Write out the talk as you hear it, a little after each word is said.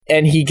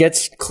and he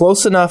gets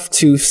close enough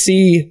to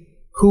see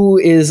who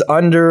is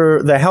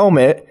under the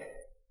helmet,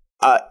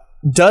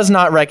 does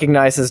not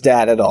recognize his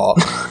dad at all.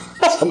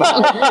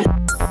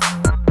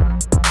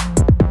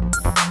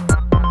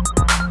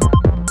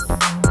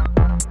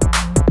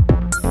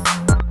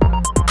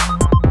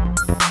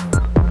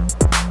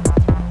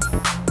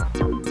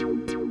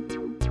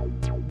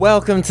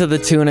 Welcome to the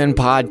Tune In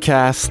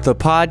Podcast, the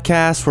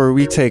podcast where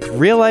we take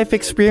real-life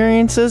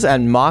experiences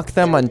and mock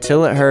them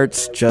until it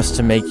hurts just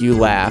to make you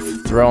laugh.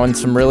 Throw in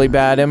some really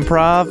bad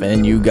improv,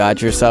 and you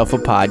got yourself a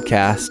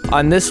podcast.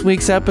 On this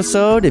week's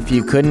episode, if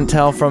you couldn't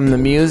tell from the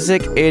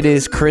music, it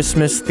is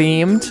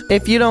Christmas-themed.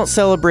 If you don't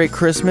celebrate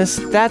Christmas,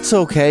 that's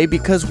okay,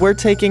 because we're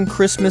taking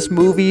Christmas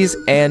movies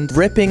and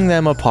ripping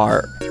them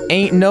apart.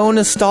 Ain't no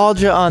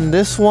nostalgia on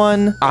this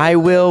one. I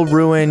will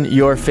ruin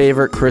your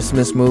favorite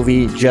Christmas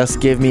movie. Just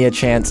give me a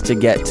chance to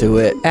get to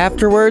it.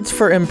 Afterwards,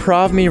 for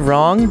Improv Me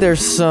Wrong,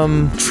 there's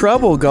some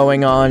trouble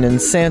going on in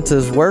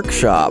Santa's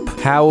workshop.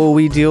 How will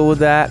we deal with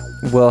that?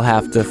 We'll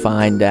have to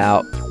find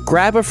out.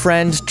 Grab a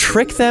friend,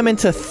 trick them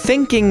into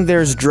thinking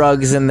there's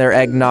drugs in their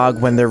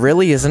eggnog when there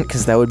really isn't,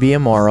 because that would be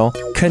immoral.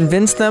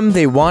 Convince them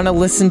they want to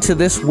listen to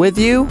this with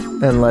you,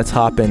 and let's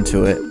hop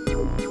into it.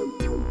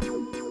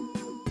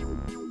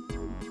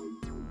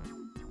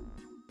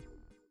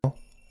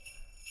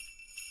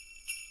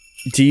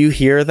 Do you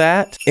hear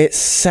that? It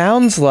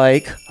sounds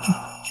like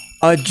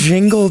a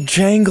jingle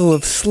jangle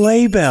of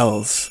sleigh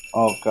bells.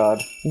 Oh, God.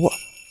 What?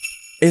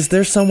 Is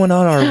there someone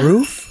on our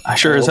roof? I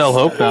sure as hell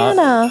hope not.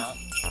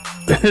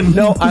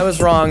 No, I was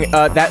wrong.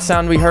 That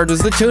sound we heard was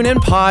the Tune In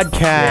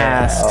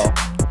Podcast.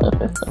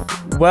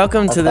 Yeah.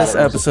 Welcome to this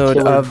episode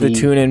of the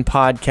Tune In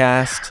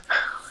Podcast.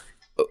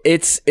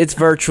 It's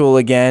virtual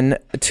again.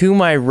 To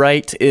my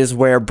right is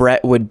where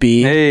Brett would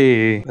be.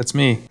 Hey, that's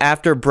me.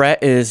 After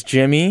Brett is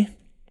Jimmy.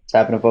 What's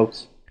happening,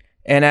 folks?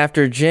 And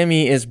after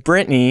Jimmy is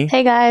Brittany.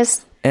 Hey,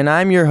 guys. And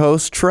I'm your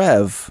host,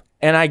 Trev.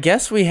 And I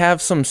guess we have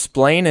some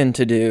splaining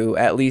to do,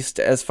 at least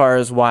as far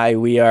as why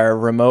we are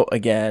remote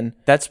again.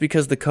 That's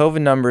because the COVID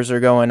numbers are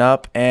going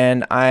up,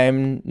 and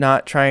I'm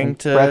not trying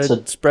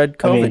to spread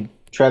COVID.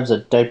 Trev's a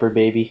diaper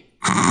baby.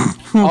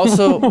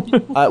 Also,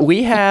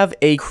 we have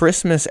a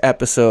Christmas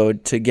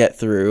episode to get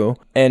through,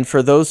 and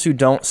for those who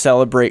don't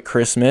celebrate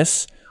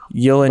Christmas,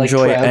 you'll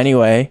enjoy it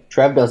anyway.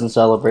 Trev doesn't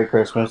celebrate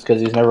Christmas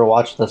because he's never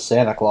watched the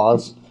Santa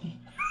Claus.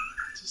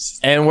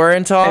 And we're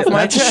into off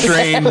my chest.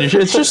 Strange.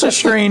 It's just a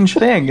strange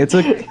thing.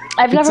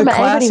 I've never met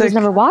anybody who's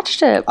never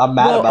watched it. I'm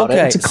mad about it.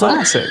 It's a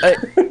classic.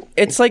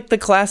 It's like the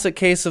classic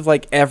case of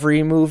like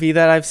every movie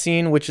that I've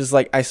seen, which is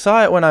like I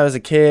saw it when I was a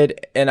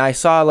kid and I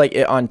saw like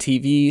it on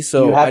TV,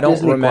 so I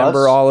don't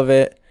remember all of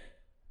it.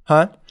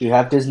 Huh? Do you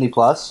have Disney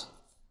Plus?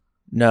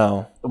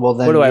 No. Well,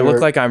 then what do I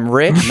look like? I'm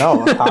rich?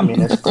 No, a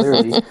communist,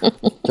 clearly.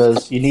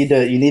 Because you need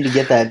to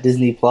get that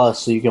Disney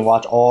Plus so you can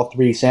watch all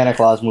 3 Santa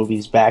Claus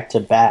movies back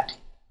to back.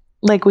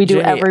 Like we do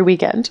Jimmy, every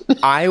weekend.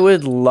 I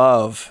would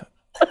love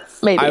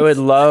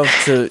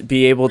to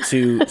be able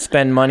to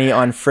spend money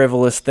on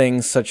frivolous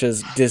things such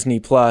as Disney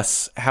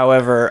Plus.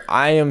 However,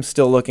 I am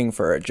still looking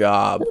for a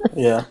job.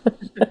 Yeah.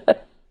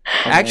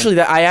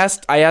 Actually, I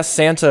asked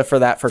Santa for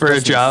that for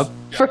Christmas. A job.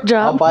 For a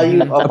job.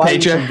 I'll buy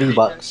you some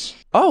V-Bucks.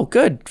 Oh,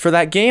 good. For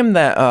that game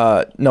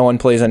that no one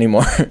plays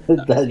anymore.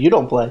 That you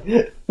don't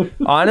play.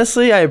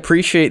 Honestly, I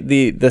appreciate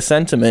the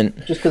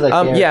sentiment. Just because I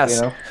can't, yes.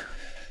 you know?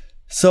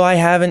 So I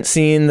haven't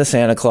seen the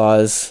Santa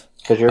Claus.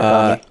 Because you're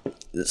funny.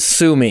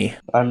 Sue me.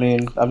 I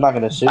mean, I'm not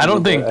going to sue I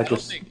don't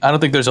you.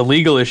 think there's a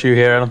legal issue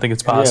here. I don't think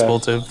it's possible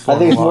to. I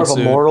think it's more of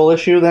a moral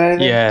issue than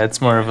anything. Yeah, it's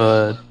more of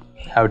a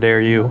how dare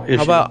you issue.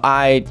 How about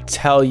I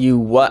tell you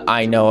what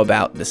I know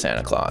about the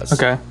Santa Claus?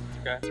 Okay.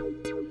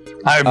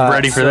 I'm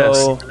ready for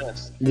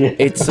this. Yeah.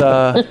 It's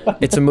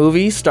a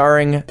movie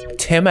starring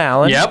Tim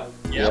Allen. Yep.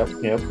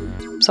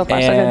 So far,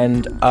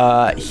 and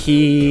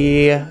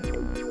he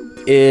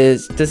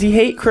is. Does he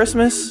hate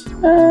Christmas?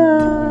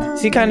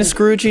 Is he kind of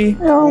Scroogey?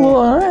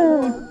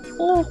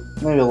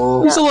 Maybe a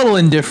little. He's a little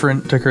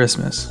indifferent to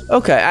Christmas.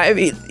 Okay, I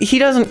mean, he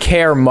doesn't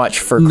care much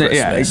for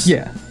Christmas.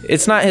 Yeah.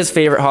 It's not his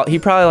favorite. He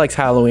probably likes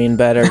Halloween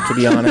better, to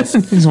be honest.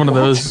 He's one of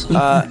those.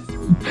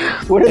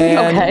 Where did he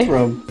come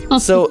from?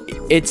 So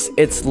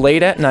it's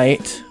late at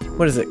night.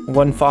 What is it?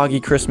 One foggy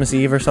Christmas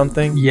Eve or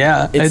something?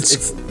 Yeah,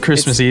 it's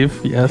Christmas Eve.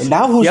 Yes. And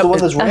now who's the one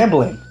that's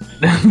rambling?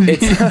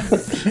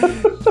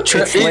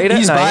 It's late at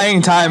He's night.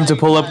 buying time to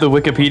pull up the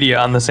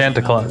Wikipedia on the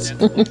Santa Claus.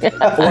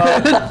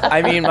 Well,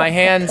 I mean, my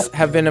hands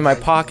have been in my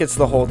pockets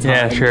the whole time.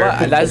 Yeah, sure.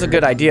 But that's a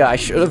good idea. I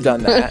should have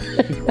done that.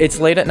 It's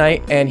late at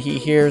night, and he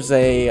hears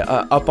a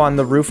up on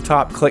the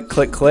rooftop click,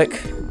 click,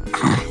 click.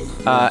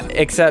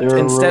 Except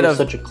instead of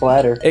such a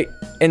clatter.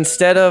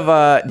 Instead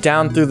of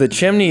down through the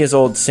chimney is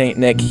old Saint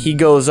Nick, he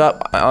goes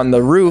up on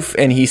the roof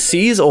and he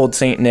sees old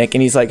Saint Nick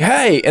and he's like,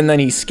 "Hey!" And then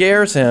he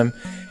scares him,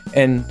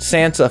 and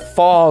Santa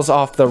falls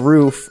off the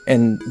roof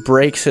and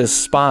breaks his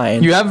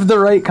spine. You have the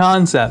right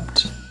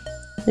concept.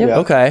 Yep. Yeah.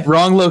 Okay.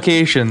 Wrong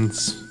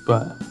locations,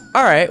 but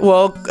All right.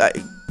 Well,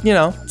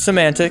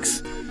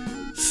 semantics.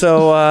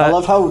 So I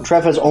love how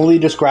Trev has only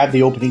described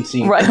the opening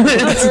scene. Right.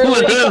 It's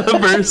literally the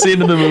first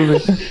scene of the movie.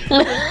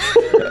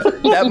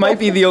 that might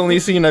be the only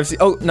scene I've seen.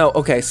 Oh no,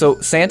 okay. So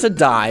Santa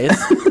dies,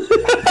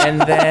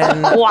 and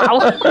then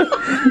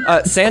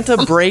Wow. Santa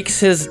breaks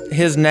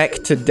his neck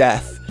to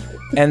death,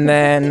 and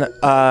then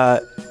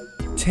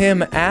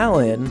Tim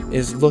Allen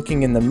is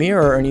looking in the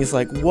mirror and he's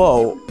like,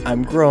 "Whoa,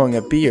 I'm growing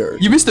a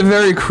beard." You missed a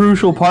very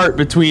crucial part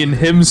between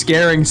him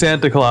scaring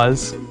Santa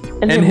Claus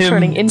and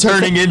him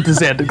turning into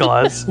Santa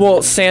Claus.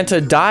 Well, Santa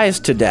dies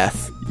to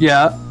death.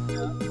 Yeah.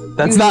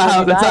 That's not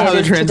how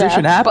the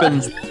transition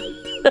happens.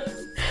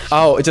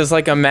 Oh, it's just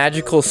like a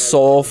magical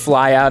soul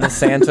fly out of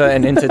Santa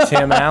and into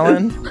Tim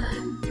Allen.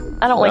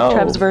 I don't like No.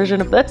 Trev's version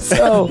of this.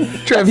 Oh,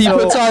 Trev, he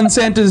puts on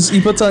Santa's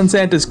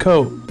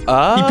coat.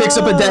 He picks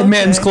up a dead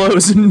man's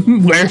clothes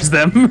and wears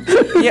them.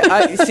 Yeah,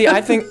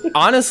 I think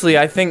honestly,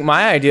 I think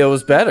my idea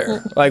was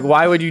better. Like,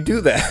 why would you do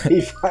that?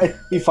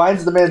 He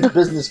finds the man's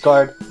business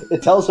card.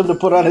 It tells him to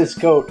put on his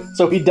coat,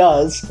 so he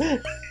does.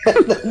 And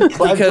then he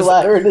climbs the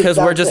ladder and Because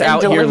we're just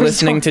out here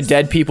listening to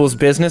dead people's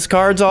business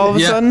cards all of a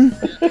sudden.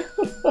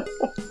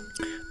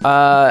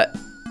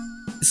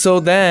 So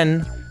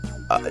then,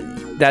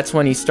 that's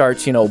when he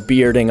starts,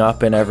 bearding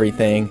up and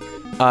everything.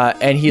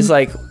 And he's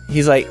like,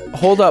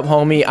 hold up,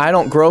 homie, I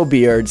don't grow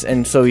beards.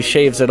 And so he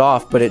shaves it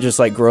off, but it just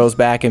like grows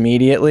back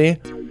immediately.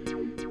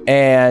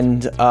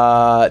 And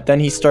then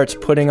he starts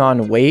putting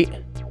on weight.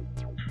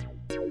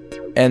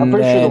 And I'm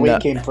pretty sure the then,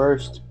 weight came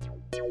first.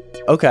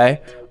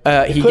 Okay.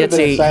 He Could have gets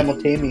been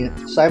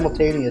a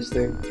simultaneous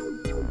thing.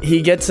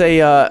 he gets a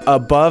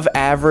above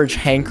average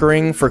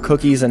hankering for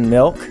cookies and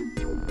milk.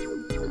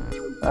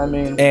 I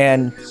mean,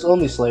 And it's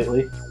only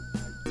slightly.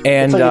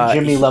 and It's like a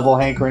Jimmy level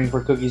hankering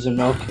for cookies and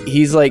milk.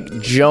 he's like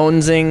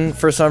jonesing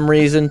for some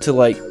reason to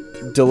like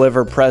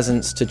deliver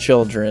presents to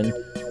children.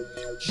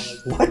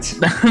 What?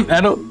 I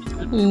don't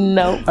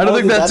No. think that's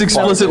that's part of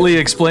explicitly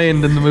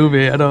explained in the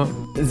movie. I don't.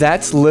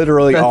 That's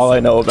literally all I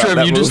know about Trev,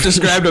 that you just movie.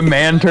 described a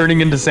man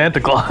turning into Santa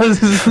Claus.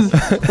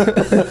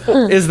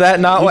 Is that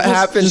not what Just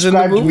happens in the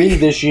described movie? me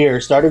this year.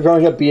 Started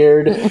growing a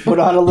beard, put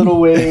on a little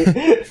weight.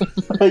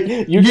 Like,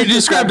 You just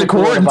described a the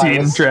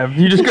quarantine, coronavirus. Trev.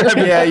 You described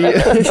Yeah,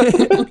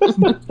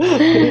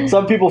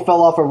 Some people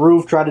fell off a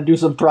roof trying to do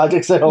some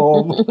projects at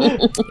home.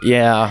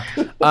 yeah.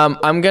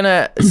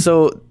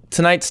 So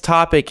tonight's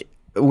topic,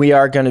 we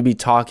are going to be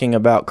talking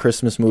about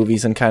Christmas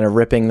movies and kind of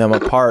ripping them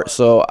apart.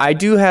 So I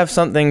do have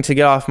something to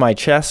get off my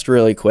chest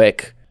really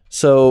quick.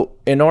 So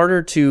in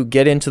order to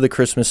get into the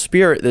Christmas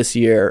spirit this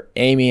year,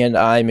 Amy and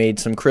I made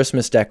some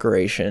Christmas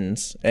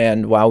decorations.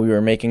 And while we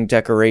were making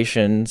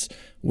decorations,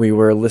 we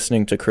were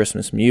listening to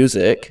Christmas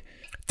music.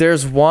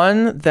 There's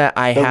one that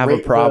I have a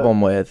problem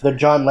with. The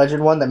John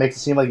Legend one that makes it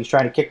seem like he's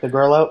trying to kick the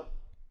girl out.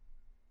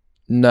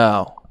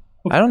 No.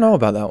 I don't know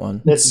about that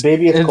one. It's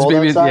Baby It's Cold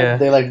Baby- Outside. yeah.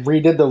 They like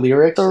redid the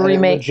lyrics. The and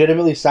remake. It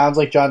legitimately sounds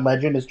like John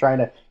Legend is trying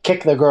to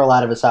kick the girl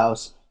out of his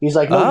house. He's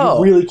like, no, Oh.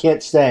 you really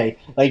can't stay.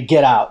 Like,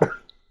 get out.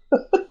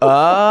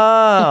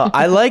 Oh,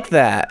 I like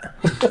that.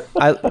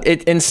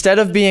 Instead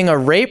of being a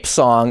rape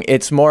song,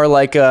 it's more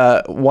like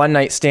a one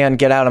night stand,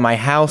 get out of my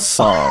house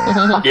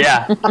song.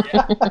 Yeah.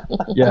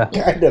 Yeah.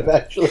 Kind of,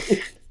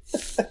 actually.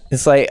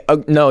 It's like,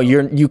 no,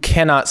 you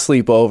cannot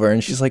sleep over,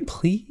 and she's like,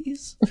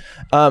 please.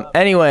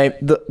 Anyway,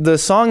 the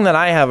song that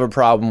I have a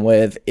problem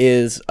with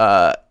is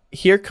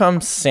 "Here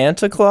Comes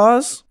Santa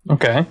Claus,"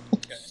 Okay.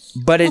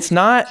 but it's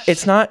not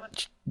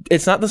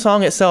the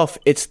song itself.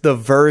 It's the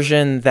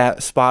version that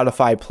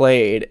Spotify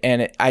played,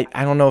 and I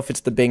don't know if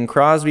it's the Bing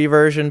Crosby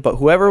version, but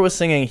whoever was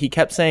singing, he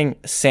kept saying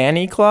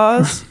Santa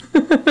Claus,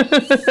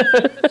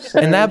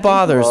 and that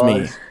bothers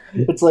me.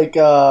 It's like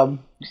the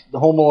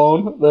Home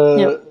Alone. The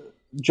Yep.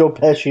 Joe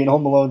Pesci in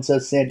Home Alone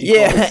says Santa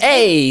Yeah, Claus.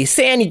 hey,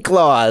 Santa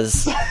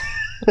Claus.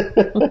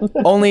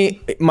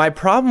 Only my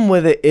problem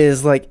with it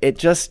is like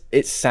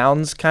it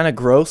sounds kind of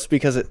gross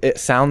because it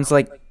sounds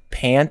like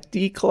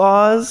Panty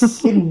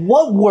Claus. In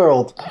what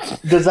world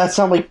does that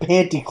sound like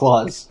Panty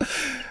Claus?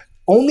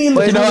 Only in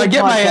the I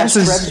get my podcast,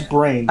 asses. Fred's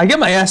brain. I get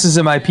my S's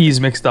and my P's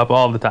mixed up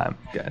all the time,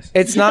 guys.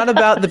 It's not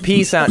about the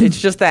P sound.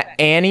 It's just that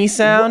Annie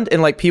sound,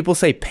 and like people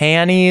say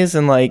panties,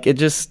 and like it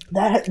just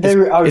They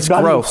are it's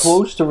not gross. even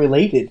close to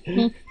related.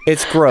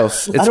 it's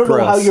gross. It's I don't gross.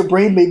 know how your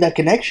brain made that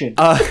connection.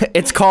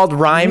 It's called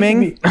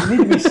rhyming. You need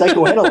to be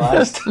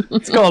psychoanalyzed.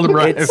 It's called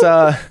rhyme. It's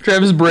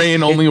Trev's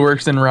brain only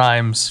works in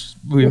rhymes.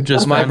 We've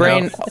just my found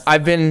brain. out.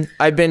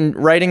 I've been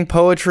writing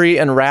poetry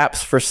and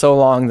raps for so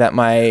long that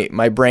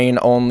my brain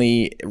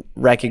only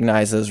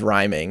recognizes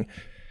rhyming.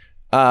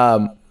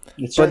 But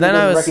then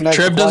I was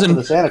Trev doesn't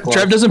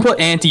put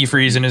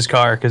antifreeze in his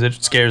car because it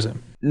scares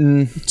him.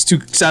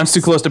 It sounds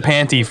too close to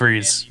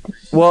pantyfreeze.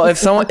 Well,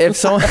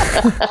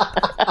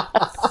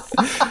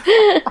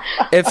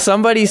 if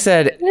somebody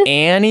said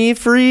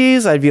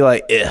antifreeze, I'd be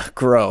like, ugh,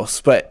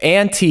 gross. But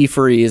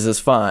antifreeze is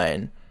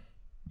fine.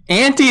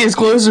 Anti is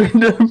closer to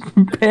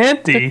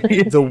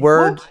panty. The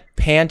word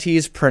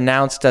panties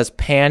pronounced as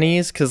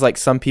panties, because like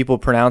some people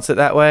pronounce it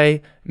that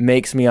way,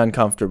 makes me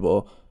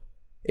uncomfortable.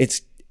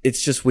 It's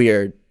it's just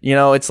weird. You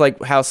know, it's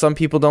like how some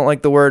people don't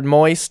like the word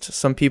moist.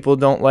 Some people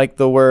don't like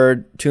the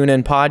word tune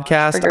in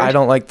podcast. Triggered. I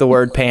don't like the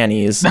word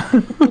panties.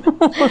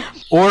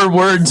 Or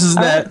words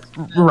that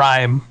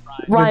rhyme.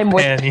 With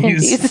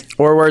panties. panties.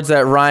 Or words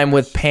that rhyme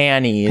with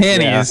panties.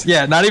 Panties.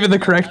 Yeah, not even the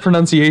correct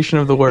pronunciation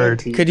of the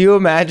word. Could you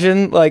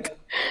imagine, like,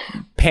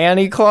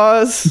 panty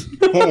claws?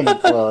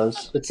 Panty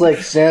Claus. It's like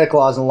Santa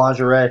Claus in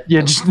lingerie.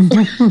 Yeah, just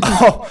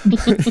Oh.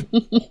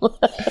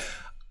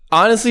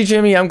 Honestly,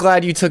 Jimmy, I'm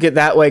glad you took it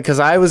that way, because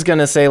I was going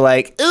to say,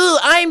 like, ooh,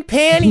 I'm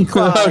Panty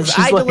Claus. She's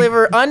I like-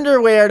 deliver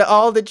underwear to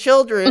all the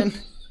children.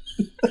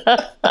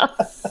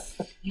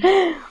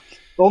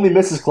 Only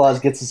Mrs. Claus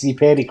gets to see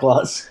Panty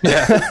Claus.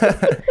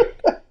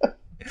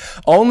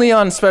 Only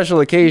on special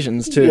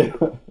occasions,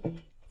 too.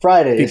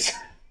 Fridays.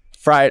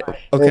 Friday.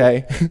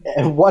 Okay.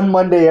 And one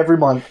Monday every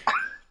month.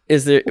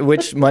 Is there,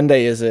 which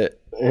Monday is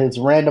it? It's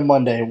random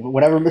Monday.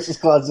 Whenever Mrs.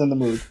 Claus is in the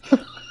mood.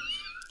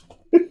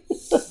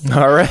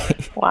 All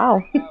right.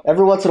 Wow.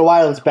 Every once in a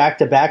while, it's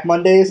back-to-back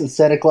Mondays, and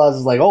Santa Claus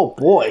is like, oh,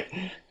 boy.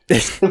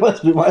 It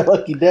must be my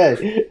lucky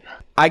day.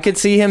 I could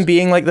see him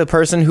being like the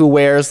person who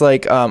wears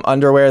like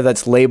underwear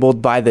that's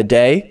labeled by the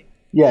day.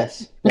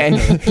 Yes. And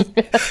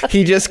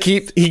he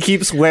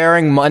keeps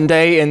wearing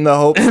Monday in the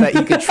hopes that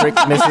he could trick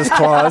Mrs.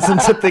 Claus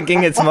into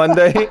thinking it's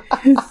Monday.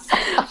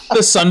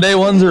 the Sunday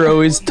ones are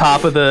always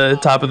top of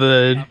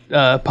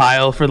the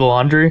pile for the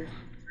laundry.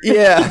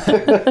 Yeah.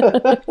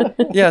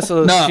 Yeah,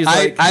 so No, she's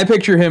like, I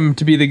picture him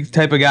to be the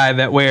type of guy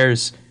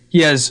that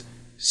he has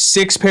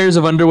 6 pairs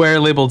of underwear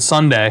labeled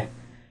Sunday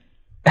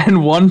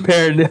and 1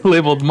 pair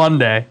labeled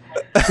Monday.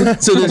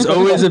 So there's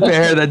always a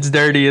pair that's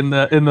dirty in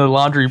the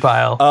laundry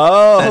pile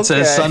that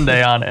says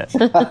Sunday on it.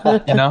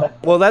 You know?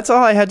 Well, that's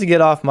all I had to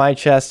get off my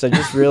chest. I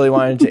just really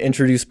wanted to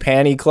introduce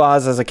Panty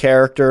Claus as a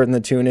character in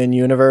the TuneIn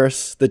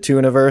universe, the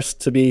Tooniverse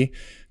to be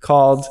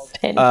called.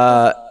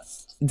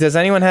 Does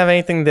anyone have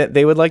anything that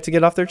they would like to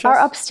get off their chest? Our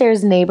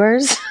upstairs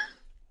neighbors.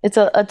 It's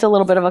a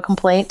little bit of a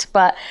complaint,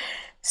 but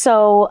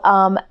so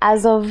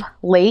as of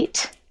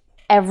late,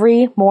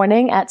 every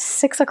morning at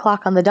 6:00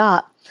 on the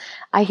dot,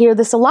 I hear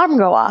this alarm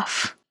go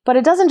off. But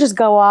it doesn't just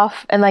go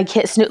off and like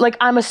hit snooze. Like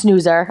I'm a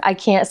snoozer. I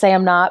can't say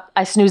I'm not.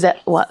 I snooze at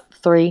what,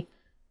 three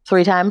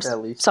times,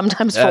 At least.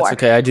 sometimes That's 4.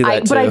 okay. I do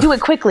that But I too. do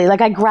it quickly. Like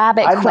I grab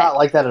it I'm quick. not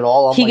like that at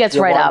all. He gets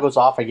the right alarm up. goes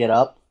off, I get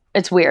up.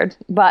 It's weird.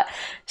 But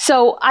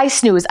so I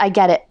snooze. I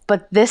get it.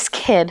 But this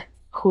kid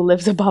who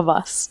lives above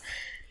us,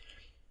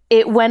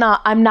 it went on.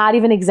 I'm not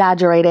even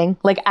exaggerating,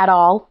 like at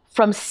all,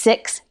 from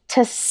 6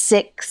 to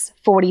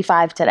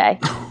 6:45 today.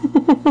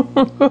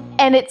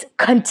 And it's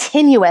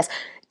continuous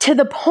to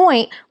the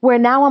point where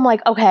now I'm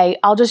like, okay,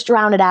 I'll just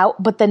drown it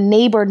out. But the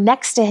neighbor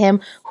next to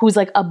him, who's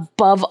like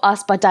above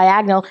us but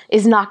diagonal,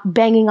 is not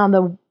banging on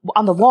the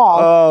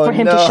wall for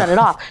him to shut it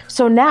off.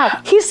 So now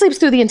he sleeps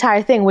through the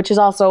entire thing, which is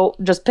also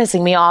just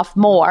pissing me off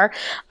more.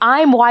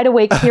 I'm wide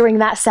awake hearing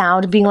that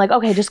sound, being like,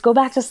 okay, just go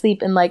back to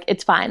sleep and like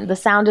it's fine. The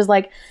sound is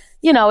like,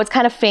 you know, it's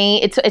kind of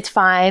faint. It's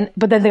fine.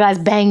 But then the guy's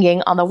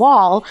banging on the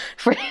wall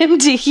for him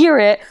to hear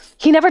it.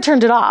 He never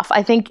turned it off.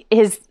 I think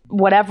his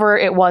whatever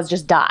it was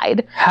just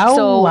died. How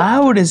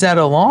loud is that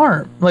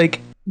alarm?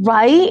 Like,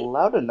 right?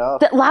 Loud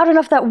enough. Loud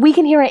enough that we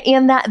can hear it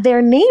and that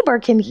their neighbor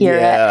can hear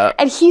it.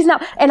 And he's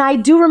not. And I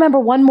do remember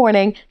one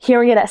morning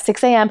hearing it at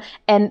 6 a.m.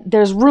 and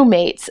there's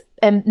roommates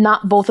and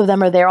not both of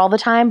them are there all the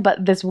time.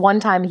 But this one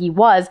time he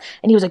was,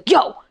 and he was like,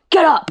 yo,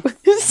 get up.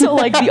 So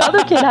like the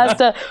other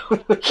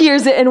kid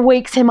hears it and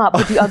wakes him up.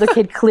 But the other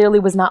kid clearly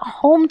was not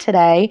home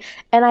today.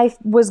 And I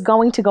was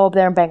going to go up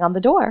there and bang on the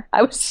door.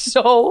 I was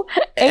so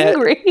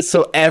angry.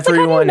 So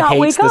everyone not hates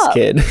wake this up?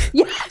 kid.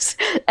 Yes.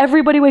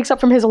 Everybody wakes up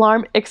from his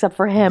alarm except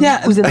for him,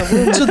 who's in the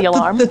room with the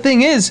alarm. The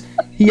thing is,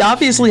 he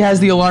obviously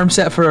has the alarm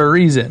set for a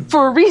reason.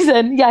 For a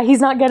reason, yeah, he's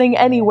not getting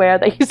anywhere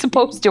that he's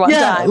supposed to on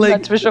time. Like,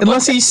 that's for sure.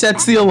 unless he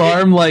sets the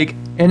alarm like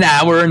an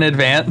hour in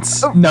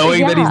advance,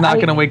 knowing that he's not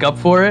going to wake up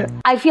for it.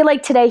 I feel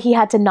like today he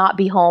had to not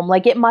be home.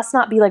 Like it must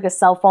not be like a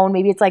cell phone.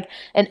 Maybe it's like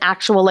an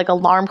actual like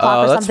alarm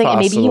clock or that's something. And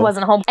maybe he possible.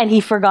 wasn't home and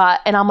he forgot.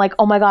 And I'm like,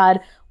 oh my God,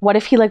 what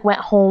if he like went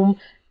home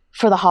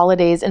for the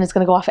holidays and it's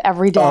going to go off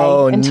every day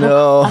until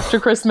no. after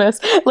Christmas?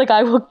 Like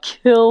I will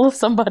kill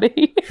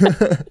somebody.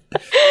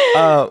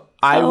 I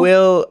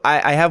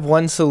have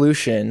one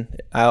solution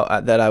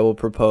that I will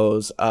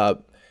propose.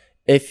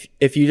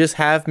 If you just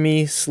have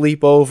me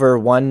sleep over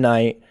one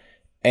night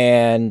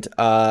and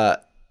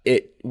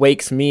it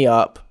wakes me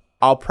up,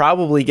 I'll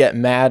probably get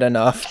mad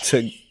enough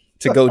to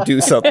go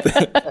do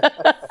something.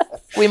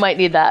 We might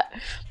need that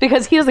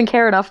because he doesn't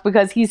care enough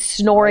because he's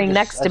snoring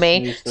next to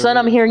me. So then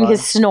I'm hearing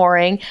his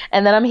snoring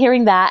and then I'm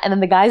hearing that and then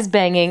the guy's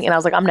banging and I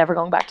was like, I'm never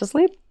going back to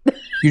sleep.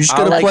 You just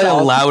got to play a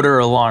louder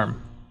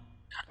alarm.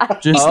 I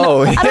don't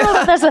know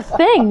if that's a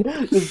thing.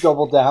 Just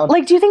double down.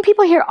 Like, do you think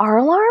people hear our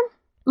alarm?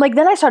 Like,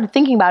 then I started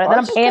thinking about it. Then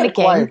I'm It's kinda panicking.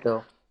 quiet,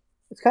 though.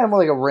 It's kind of more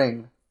like a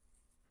ring.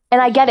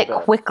 And I get it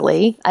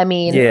quickly. I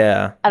mean,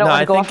 Yeah. I don't No,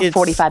 want to go think off for it's-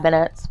 45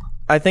 minutes.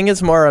 I think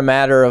it's more a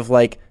matter of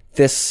like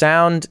this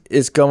sound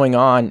is going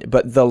on,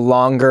 but the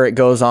longer it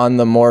goes on,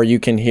 the more you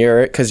can hear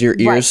it because your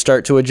ears Right.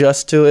 start to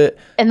adjust to it.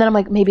 And then I'm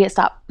like, maybe it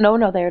stopped. No,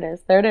 there it is.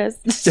 There it is.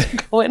 It's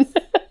just going.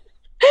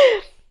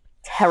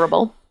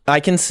 Terrible. I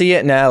can see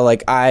it now.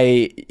 Like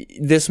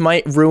this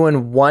might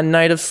ruin one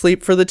night of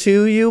sleep for the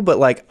two of you, but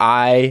like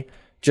I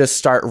just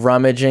start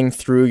rummaging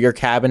through your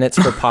cabinets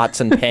for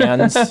pots and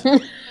pans.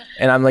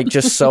 And I'm like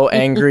just so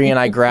angry, and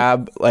I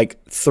grab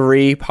like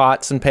 3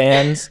 pots and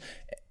pans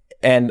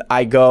and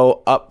I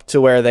go up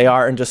to where they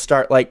are and just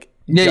start like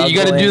Yeah, you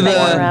gotta do the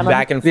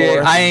back and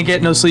forth. I ain't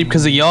getting no sleep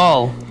because of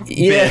y'all.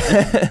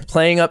 Yeah.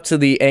 Playing up to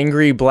the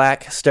angry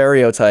black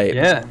stereotype.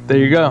 Yeah, there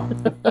you go.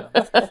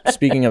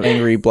 Speaking of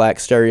angry black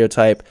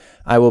stereotype,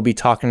 I will be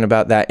talking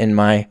about that in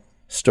my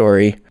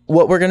story.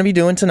 What we're going to be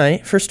doing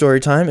tonight for story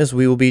time is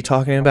we will be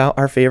talking about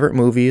our favorite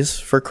movies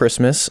for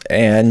Christmas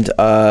and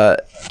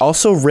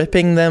also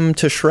ripping them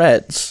to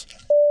shreds.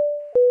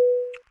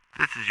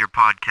 This is your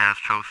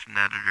podcast host and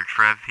editor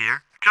Trev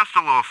here. Just a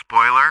little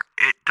spoiler,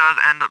 it does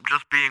end up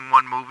just being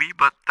one movie,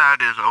 but that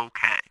is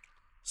okay.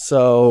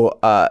 So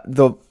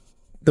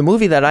the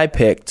movie that I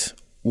picked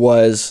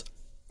was,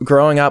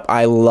 growing up,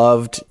 I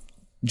loved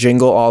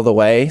Jingle All the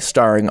Way,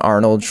 starring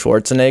Arnold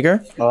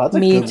Schwarzenegger. Oh, that's a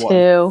Me good one.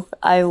 too.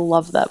 I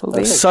love that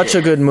movie. Such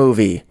a good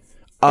movie.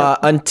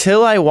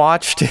 Until I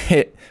watched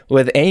it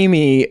with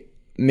Amy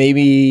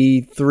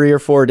maybe 3 or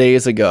 4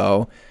 days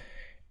ago,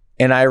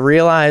 and I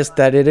realized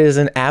that it is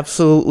an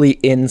absolutely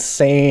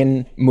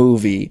insane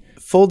movie.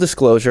 Full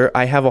disclosure,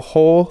 I have a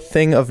whole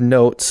thing of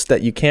notes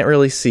that you can't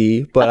really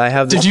see, but I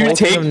have this Did you whole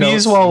thing take of these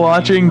notes. while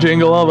watching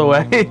Jingle All the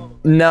Way?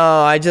 No,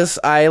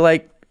 I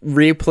like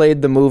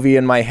replayed the movie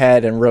in my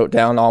head and wrote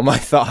down all my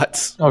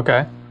thoughts.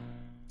 Okay.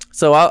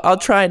 So I'll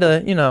try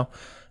to,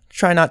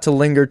 try not to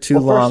linger too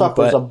Well, long. first off,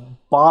 but there's a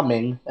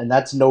bombing, and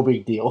that's no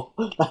big deal.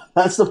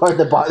 That's the part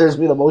that bothers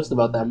me the most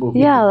about that movie.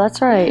 Yeah,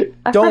 that's right.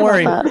 I don't forgot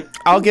worry, about that.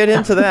 I'll get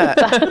into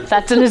that.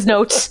 That's in his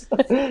notes.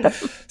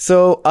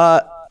 So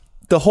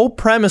the whole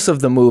premise of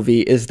the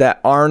movie is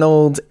that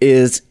Arnold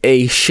is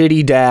a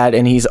shitty dad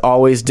and he's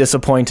always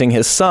disappointing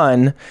his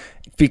son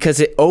because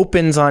it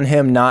opens on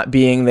him not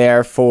being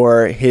there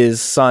for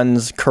his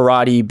son's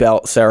karate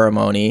belt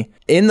ceremony.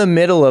 In the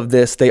middle of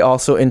this, they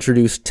also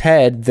introduce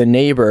Ted, the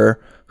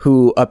neighbor,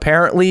 who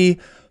apparently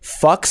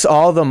fucks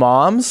all the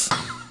moms.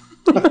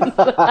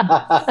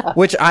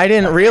 Which I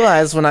didn't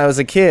realize when I was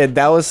a kid.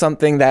 That was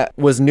something that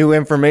was new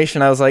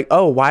information. I was like,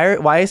 oh,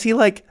 why is he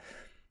like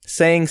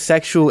saying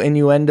sexual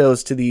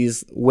innuendos to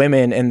these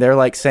women, and they're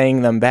like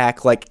saying them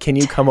back like, can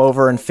you come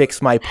over and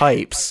fix my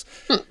pipes?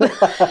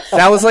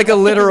 That was like a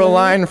literal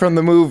line from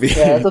the movie.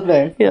 Yeah, that's a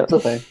thing. Yeah. That's a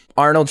thing.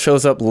 Arnold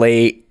shows up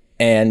late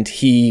and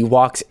he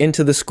walks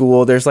into the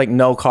school. There's like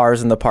no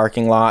cars in the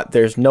parking lot.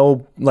 There's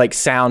no like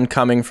sound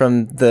coming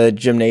from the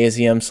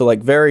gymnasium. So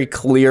like very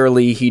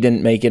clearly he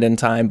didn't make it in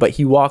time, but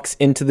he walks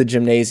into the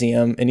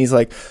gymnasium and he's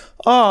like,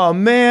 oh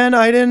man,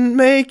 I didn't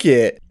make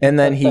it. And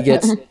then he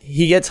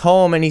gets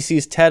home and he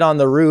sees Ted on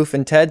the roof,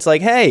 and Ted's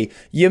like, hey,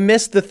 you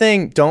missed the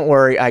thing. Don't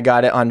worry, I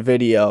got it on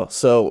video.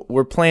 So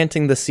we're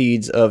planting the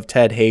seeds of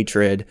Ted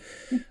hatred.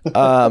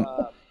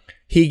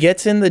 He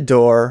gets in the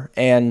door,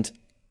 and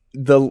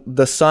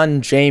the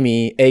son,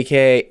 Jamie,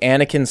 aka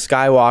Anakin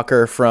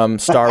Skywalker from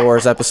Star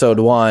Wars Episode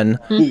 1,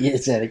 He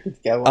is Anakin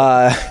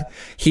Skywalker.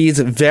 he's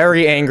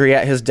very angry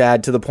at his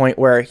dad to the point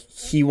where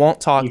he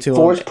won't talk to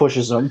Force him.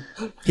 pushes him.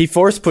 He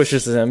force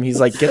pushes him. He's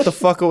like, get the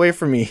fuck away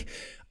from me.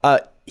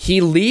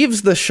 He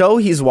leaves the show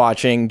he's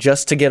watching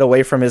just to get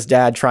away from his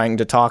dad trying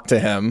to talk to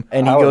him.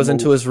 And he Power goes move.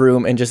 into his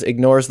room and just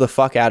ignores the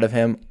fuck out of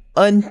him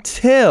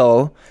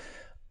until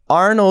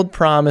Arnold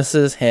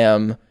promises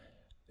him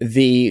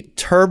the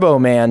Turbo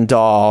Man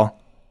doll.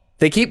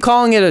 They keep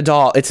calling it a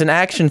doll. It's an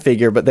action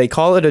figure, but they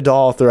call it a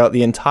doll throughout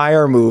the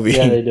entire movie.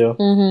 Yeah, they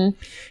do.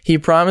 He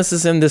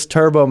promises him this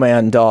Turbo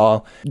Man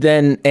doll.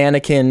 Then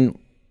Anakin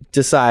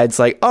decides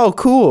like, oh,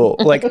 cool.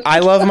 Like, I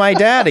love my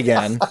dad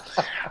again.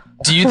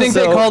 Do you think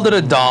they called it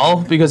a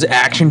doll because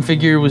action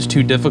figure was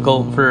too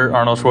difficult for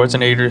Arnold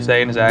Schwarzenegger to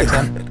say in his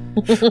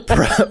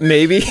accent?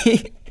 Maybe.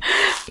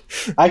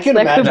 I can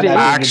That imagine could be. that being a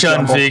Action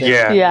jumble thing.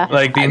 figure. Yeah.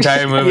 Like the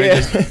entire movie.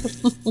 Yeah.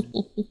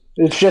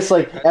 It's just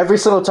like every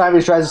single time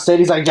he tries to say it,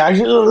 he's like,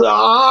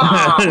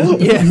 "Ah!"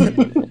 Yeah.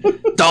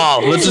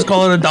 Doll. Let's just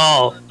call it a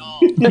doll.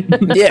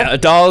 Yeah, a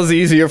doll is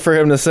easier for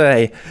him to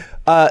say.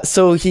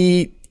 So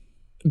he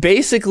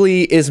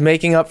basically is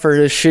making up for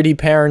his shitty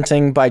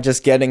parenting by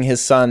just getting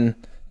his son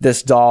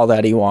this doll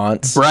that he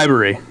wants.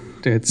 Bribery.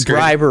 It's great.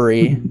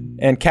 Bribery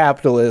and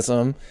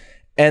capitalism.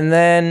 And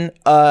then,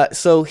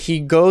 so he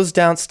goes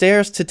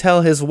downstairs to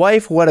tell his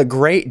wife what a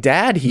great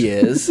dad he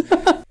is.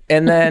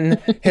 And then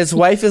his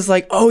wife is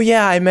like, oh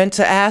yeah, I meant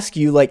to ask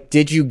you, like,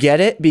 did you get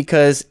it?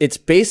 Because it's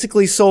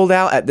basically sold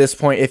out at this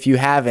point if you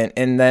haven't.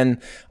 And then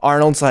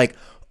Arnold's like,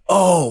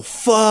 oh,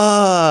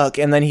 fuck.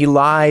 And then he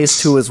lies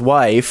to his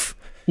wife.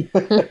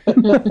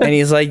 And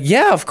he's like,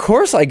 yeah, of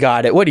course I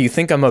got it. What, do you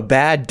think I'm a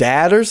bad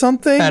dad or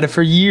something? Had it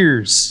for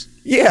years.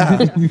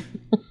 Yeah.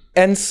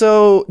 And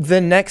so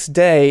the next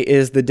day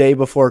is the day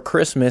before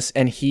Christmas,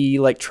 and he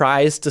like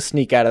tries to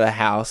sneak out of the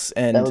house.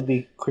 And That would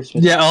be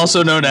Christmas. Yeah,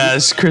 also known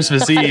as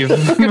Christmas Eve.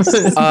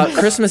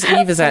 Christmas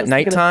Eve is at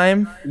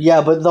nighttime.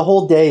 Yeah, but the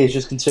whole day is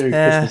just considered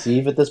Christmas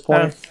Eve at this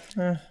point.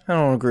 I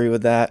don't agree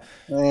with that.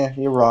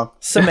 You're wrong.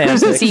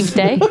 Semantics. Christmas Eve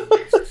day.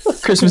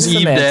 Christmas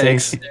Eve day.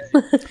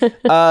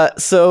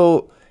 Semantics.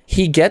 So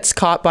he gets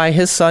caught by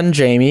his son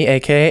Jamie,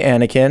 aka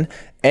Anakin,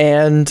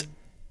 and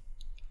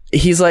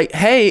he's like,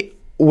 "Hey,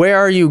 where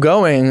are you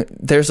going?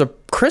 There's a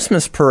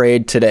Christmas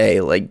parade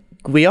today. Like,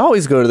 we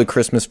always go to the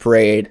Christmas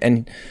parade."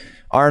 And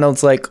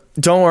Arnold's like,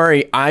 "Don't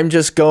worry, I'm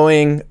just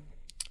going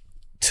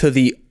to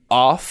the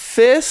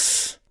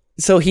office."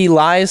 So he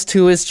lies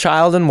to his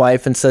child and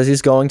wife and says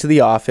he's going to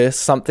the office,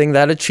 something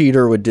that a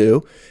cheater would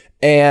do.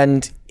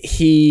 And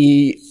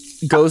he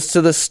goes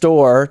to the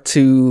store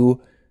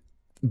to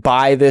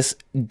buy this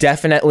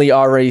definitely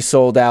already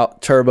sold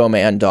out Turbo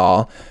Man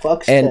doll.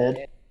 Fucks And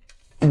Ted.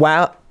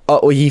 wow.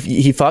 Oh, he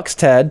fucks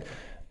Ted.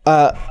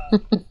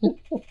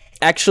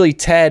 Actually,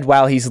 Ted,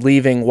 while he's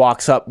leaving,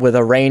 walks up with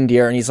a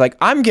reindeer, and he's like,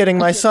 "I'm getting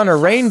my son a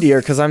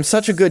reindeer because I'm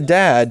such a good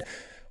dad,"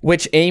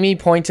 which Amy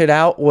pointed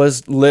out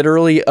was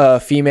literally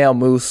a female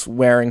moose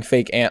wearing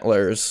fake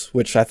antlers,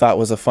 which I thought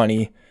was a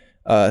funny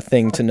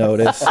thing to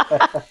notice.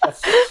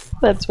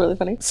 That's really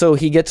funny. So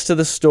he gets to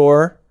the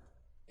store,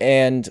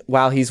 and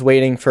while he's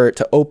waiting for it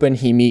to open,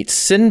 he meets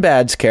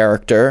Sinbad's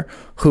character,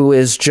 who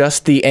is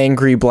just the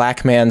angry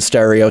black man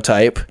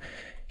stereotype.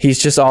 He's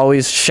just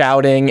always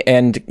shouting,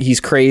 and he's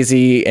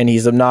crazy, and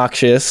he's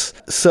obnoxious.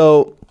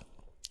 So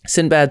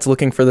Sinbad's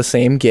looking for the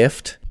same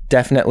gift.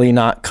 Definitely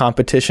not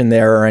competition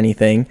there or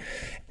anything.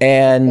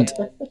 And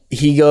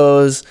he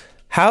goes,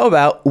 "How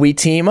about we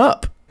team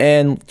up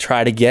and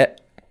try to get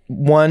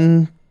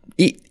one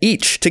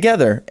each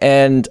together?"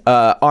 And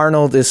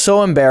Arnold is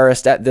so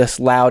embarrassed at this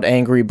loud,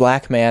 angry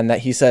black man that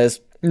he says,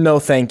 "No,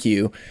 thank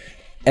you."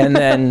 And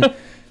then,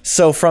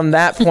 so from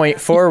that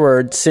point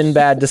forward,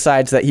 Sinbad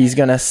decides that he's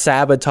going to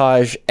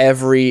sabotage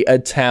every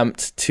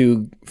attempt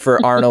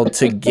for Arnold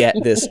to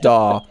get this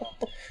doll.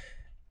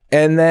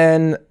 And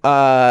then,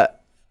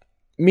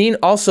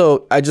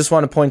 also, I just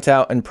want to point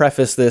out and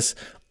preface this,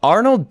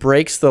 Arnold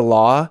breaks the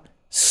law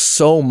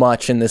so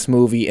much in this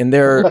movie, and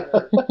there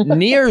are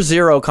near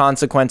zero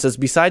consequences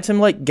besides him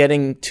like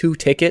getting 2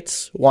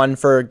 tickets, one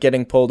for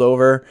getting pulled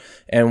over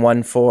and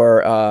one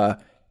for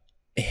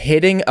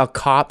hitting a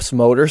cop's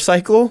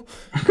motorcycle.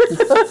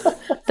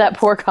 That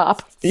poor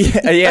cop.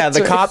 Yeah,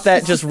 the cop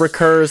that just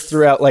recurs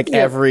throughout like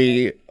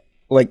every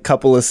like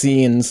couple of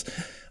scenes.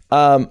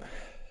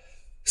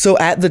 So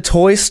at the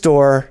toy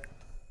store,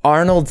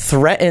 Arnold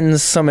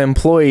threatens some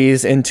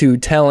employees into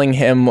telling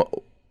him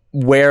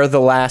where the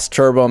last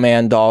Turbo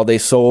Man doll they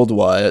sold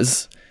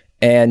was,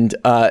 and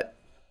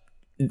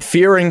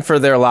fearing for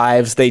their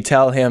lives, they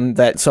tell him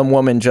that some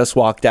woman just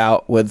walked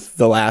out with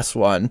the last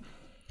one.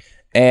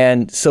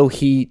 And so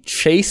he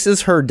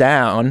chases her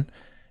down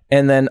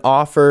and then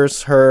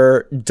offers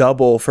her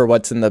double for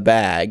what's in the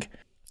bag.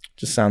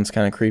 Just sounds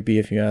kind of creepy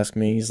if you ask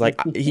me. He's like,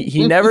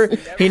 he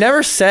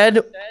never said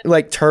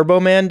like Turbo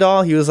Man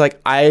doll. He was like,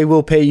 "I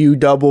will pay you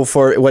double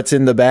for what's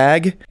in the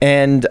bag."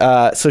 And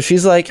so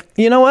she's like,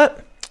 "You know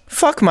what?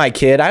 Fuck my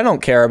kid. I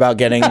don't care about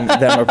getting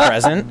them a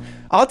present.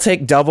 I'll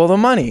take double the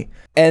money."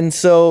 And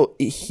so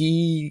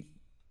he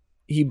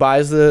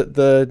buys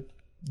the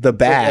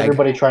bag. Like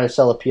everybody trying to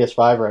sell a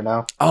PS5 right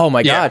now. Oh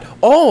my God.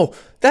 Oh,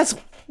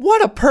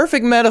 what a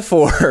perfect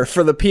metaphor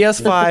for the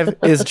PS5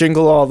 is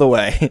Jingle All the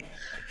Way.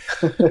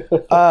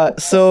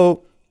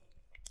 So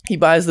he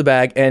buys the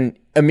bag and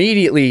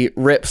immediately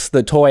rips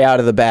the toy out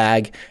of the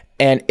bag,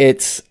 and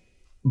it's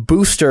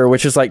Booster,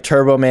 which is like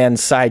Turbo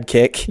Man's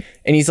sidekick,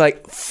 and he's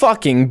like,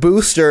 "Fucking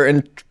Booster,"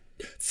 and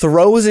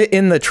throws it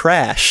in the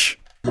trash.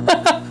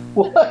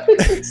 What?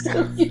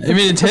 I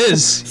mean, it's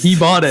his. He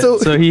bought it,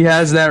 so he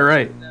has that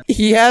right.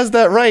 He has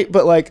that right,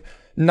 but like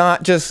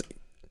not just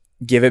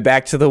give it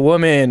back to the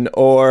woman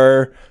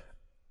or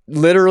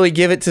literally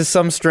give it to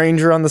some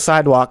stranger on the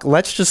sidewalk.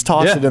 Let's just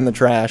toss it in the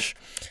trash.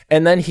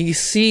 And then he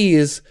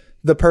sees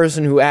the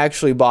person who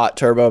actually bought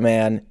Turbo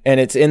Man, and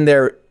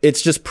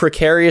it's just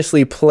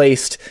precariously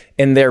placed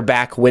in their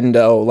back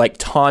window, like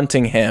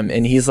taunting him.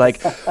 And he's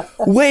like,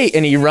 "Wait,"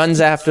 and he runs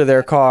after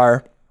their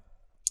car.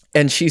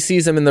 And she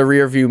sees him in the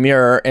rearview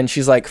mirror, and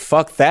she's like,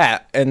 "Fuck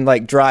that," and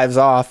like drives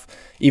off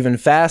even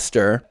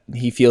faster.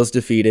 He feels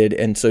defeated,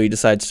 and so he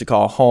decides to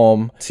call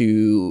home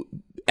to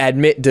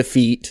admit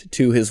defeat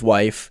to his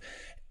wife.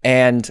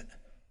 And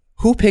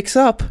who picks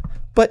up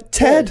but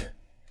Ted?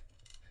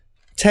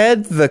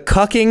 Ted, the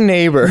cucking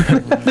neighbor.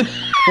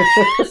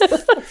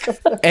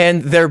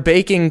 And they're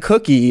baking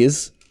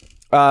cookies.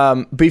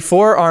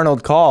 Before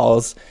Arnold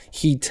calls,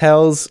 he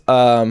tells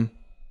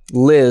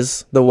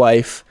Liz, the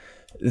wife,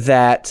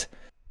 that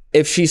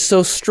if she's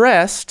so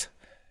stressed,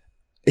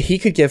 he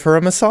could give her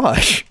a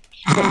massage.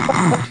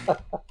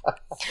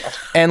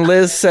 And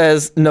Liz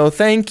says, no,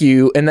 thank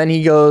you. And then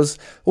he goes,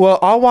 well,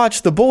 I'll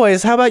watch the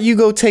boys. How about you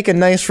go take a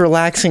nice,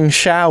 relaxing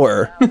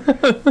shower?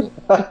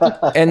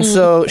 And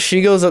so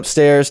she goes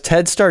upstairs.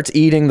 Ted starts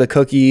eating the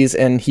cookies,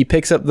 and he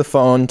picks up the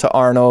phone to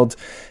Arnold.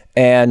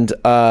 And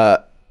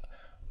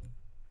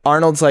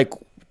Arnold's like,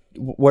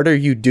 what are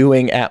you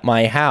doing at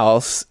my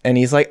house? And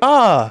he's like,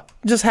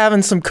 just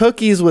having some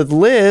cookies with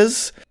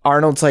Liz.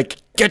 Arnold's like,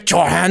 get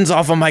your hands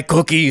off of my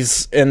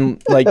cookies.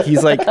 And like,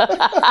 he's like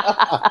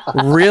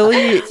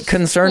really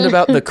concerned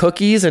about the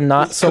cookies and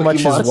not so much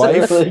his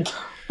wife,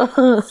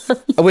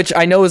 which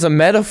I know is a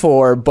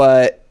metaphor,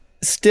 but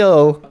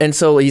still. And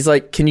so he's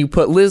like, can you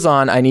put Liz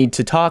on? I need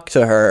to talk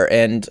to her.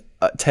 And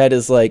Ted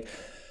is like,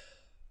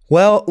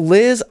 well,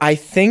 Liz, I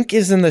think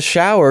is in the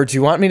shower. Do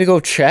you want me to go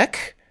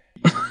check?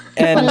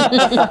 And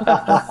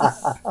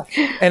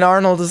and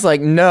Arnold is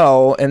like,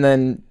 no. And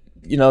then,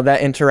 you know,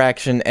 that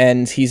interaction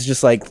ends. He's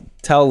just like,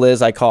 tell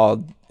Liz I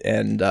called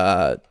and,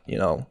 you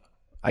know,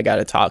 I got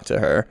to talk to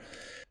her.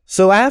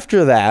 So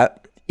after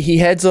that, he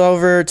heads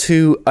over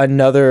to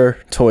another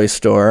toy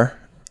store.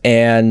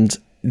 And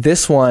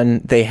this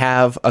one, they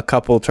have a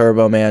couple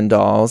Turbo Man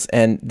dolls.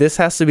 And this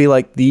has to be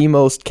like the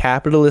most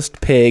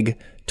capitalist pig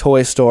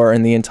toy store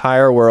in the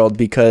entire world,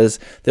 because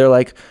they're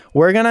like,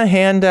 we're gonna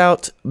hand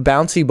out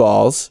bouncy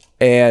balls,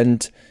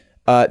 and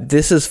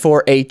this is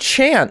for a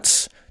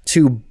chance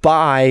to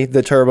buy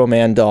the Turbo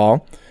Man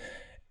doll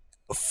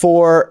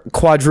for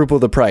quadruple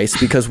the price,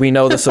 because we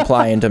know the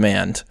supply and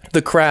demand.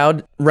 The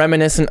crowd,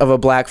 reminiscent of a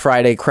Black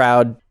Friday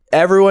crowd,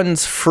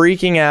 everyone's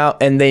freaking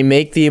out, and they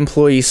make the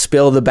employees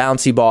spill the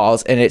bouncy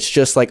balls, and it's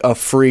just like a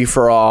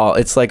free-for-all.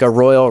 It's like a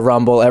Royal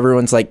Rumble.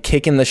 Everyone's like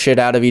kicking the shit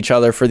out of each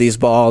other for these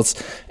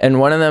balls, and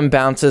one of them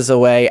bounces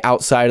away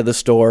outside of the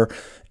store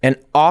and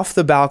off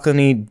the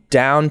balcony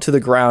down to the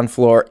ground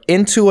floor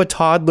into a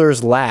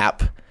toddler's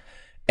lap.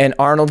 And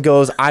Arnold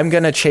goes, I'm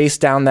gonna chase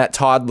down that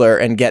toddler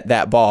and get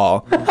that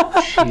ball.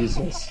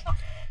 Jesus.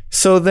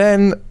 So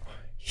then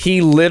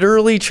he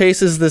literally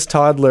chases this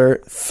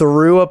toddler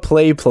through a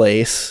play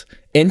place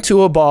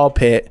into a ball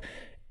pit,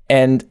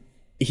 and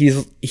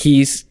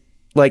he's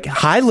like,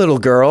 hi, little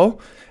girl,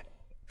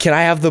 can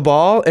I have the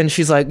ball? And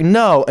she's like,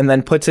 no, and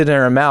then puts it in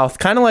her mouth,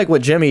 kind of like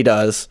what Jimmy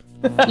does.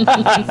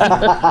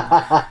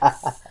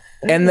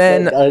 And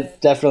then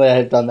definitely I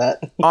have done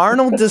that.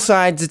 Arnold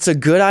decides it's a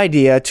good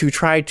idea to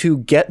try to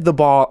get the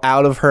ball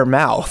out of her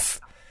mouth.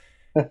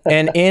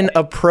 And in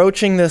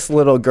approaching this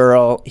little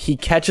girl, he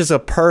catches a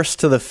purse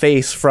to the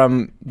face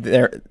from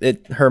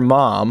her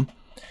mom.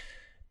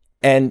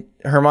 And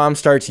her mom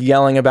starts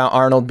yelling about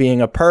Arnold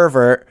being a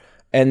pervert.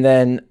 And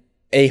then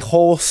a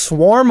whole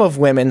swarm of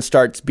women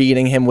starts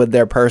beating him with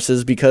their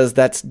purses, because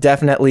that's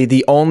definitely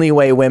the only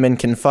way women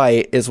can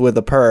fight, is with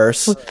a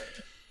purse.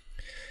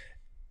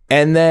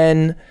 And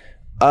then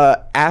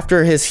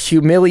after his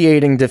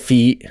humiliating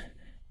defeat,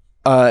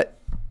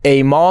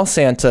 a mall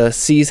Santa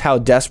sees how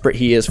desperate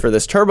he is for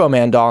this Turbo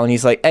Man doll, and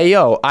he's like, hey,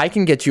 yo, I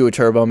can get you a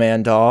Turbo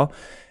Man doll.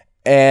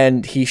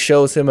 And he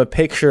shows him a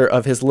picture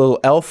of his little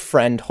elf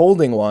friend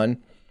holding one.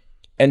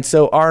 And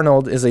so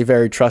Arnold is a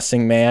very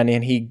trusting man,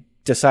 and he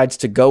decides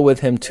to go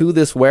with him to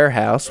this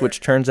warehouse, which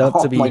turns out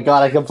to be... Oh my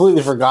God, I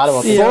completely forgot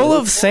about that. Full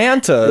of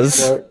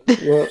Santas.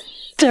 Yeah.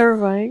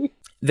 Terrifying.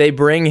 They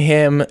bring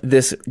him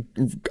this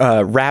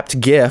wrapped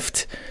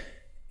gift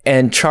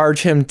and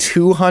charge him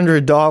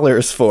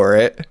 $200 for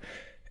it.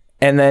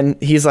 And then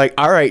he's like,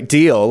 all right,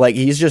 deal. Like,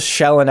 he's just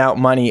shelling out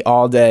money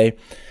all day.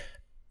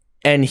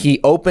 And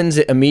he opens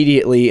it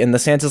immediately, and the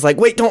Santa's like,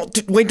 wait,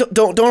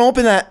 don't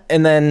open that.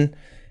 And then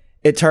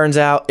it turns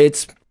out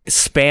it's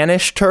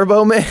Spanish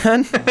Turbo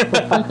Man.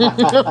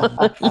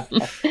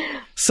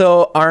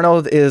 So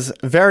Arnold is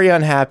very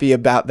unhappy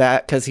about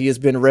that, because he has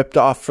been ripped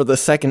off for the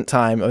second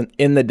time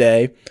in the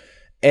day.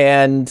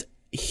 And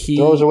he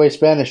throws away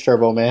Spanish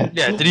Turbo Man.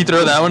 Yeah, did he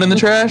throw that one in the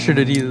trash, or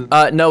did he?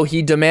 No,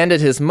 he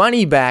demanded his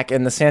money back,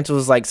 and the Santa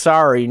was like,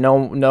 sorry,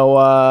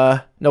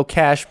 no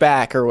cash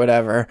back or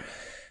whatever.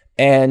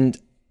 And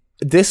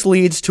this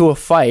leads to a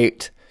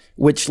fight,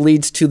 which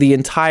leads to the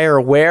entire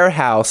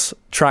warehouse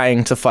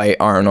trying to fight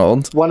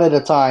Arnold. One at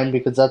a time,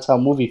 because that's how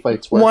movie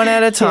fights work. One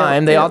at a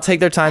time. They all take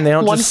their time. They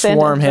don't just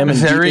swarm him and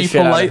very beat the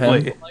shit politely. out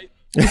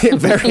of him.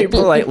 Very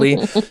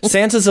politely.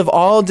 Santas of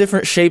all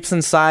different shapes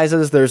and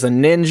sizes. There's a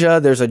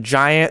ninja, there's a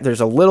giant,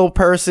 there's a little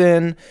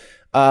person.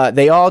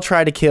 They all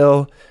try to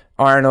kill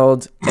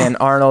Arnold, and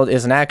Arnold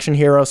is an action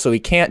hero, so he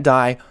can't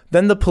die.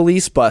 Then the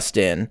police bust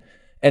in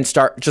and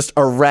start just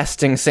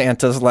arresting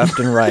Santas left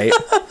and right.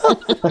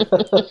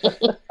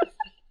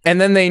 And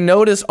then they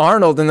notice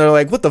Arnold, and they're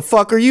like, what the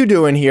fuck are you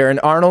doing here? And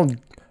Arnold,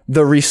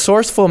 the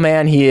resourceful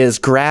man he is,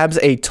 grabs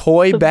a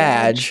toy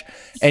badge,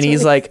 and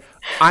he's like,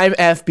 I'm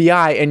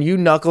FBI, and you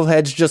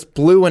knuckleheads just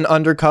blew an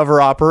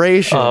undercover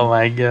operation. Oh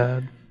my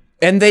God.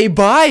 And they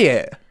buy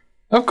it.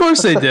 Of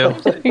course they do.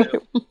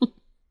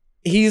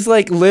 He's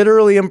like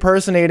literally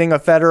impersonating a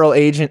federal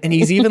agent, and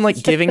he's even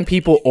like giving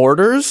people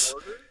orders.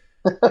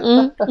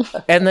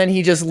 And then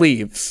he just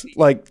leaves.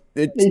 Like,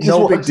 it's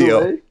no big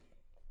deal. Away.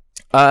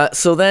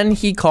 So then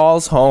he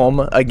calls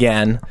home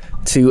again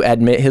to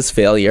admit his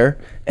failure,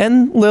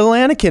 and little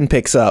Anakin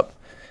picks up.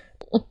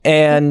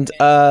 And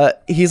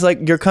he's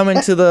like, "You're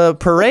coming to the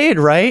parade,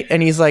 right?"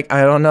 And he's like,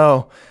 "I don't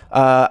know.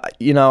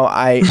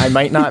 I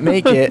might not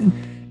make it."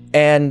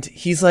 And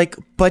he's like,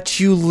 "But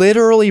you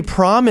literally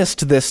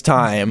promised this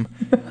time."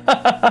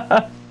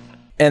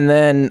 And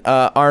then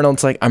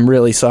Arnold's like, "I'm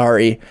really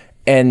sorry."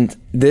 And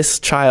this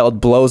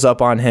child blows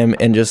up on him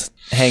and just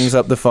hangs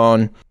up the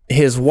phone.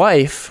 His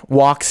wife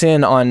walks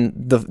in on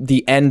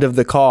the end of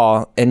the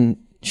call, and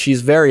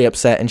she's very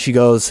upset, and she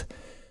goes,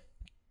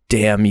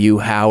 "Damn you,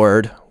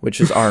 Howard," which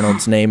is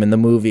Arnold's name in the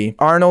movie.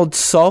 Arnold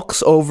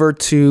sulks over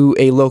to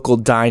a local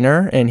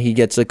diner, and he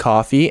gets a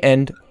coffee,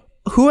 and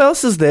who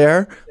else is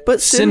there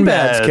but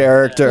Sinbad's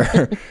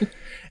character?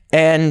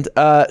 And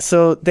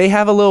so they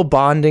have a little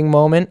bonding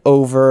moment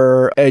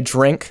over a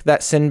drink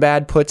that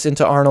Sinbad puts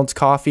into Arnold's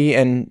coffee,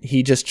 and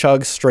he just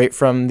chugs straight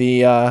from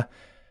the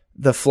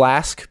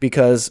flask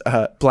because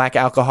black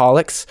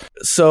alcoholics.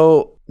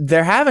 So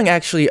they're having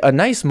actually a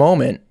nice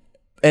moment.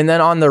 And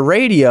then on the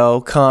radio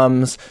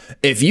comes,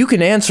 "If you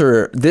can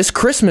answer this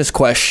Christmas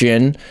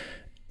question,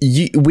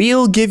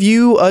 we'll give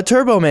you a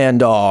Turbo Man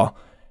doll."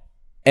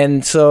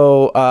 And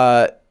so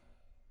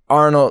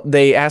Arnold,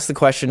 they ask the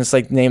question, it's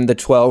like, name the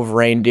 12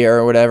 reindeer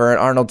or whatever, and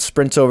Arnold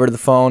sprints over to the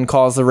phone,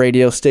 calls the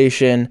radio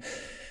station,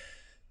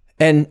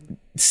 and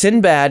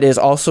Sinbad is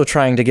also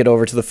trying to get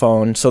over to the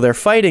phone, so they're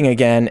fighting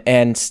again,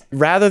 and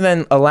rather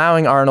than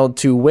allowing Arnold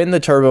to win the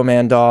Turbo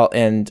Man doll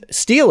and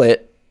steal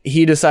it,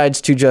 he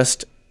decides to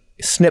just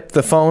snip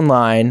the phone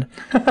line,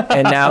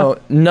 and now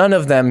none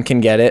of them can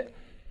get it.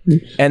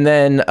 And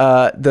then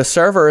the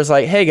server is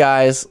like, "Hey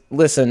guys,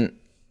 listen,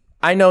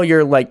 I know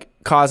you're like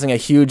causing a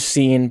huge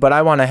scene, but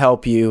I want to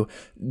help you.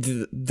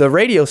 The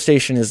radio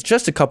station is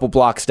just a couple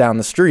blocks down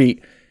the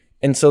street."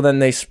 And so then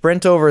they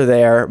sprint over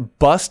there,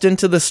 bust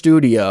into the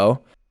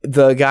studio.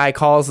 The guy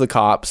calls the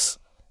cops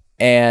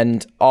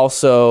and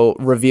also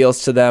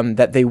reveals to them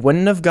that they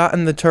wouldn't have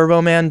gotten the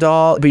Turbo Man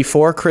doll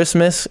before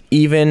Christmas,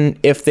 even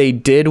if they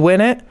did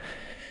win it.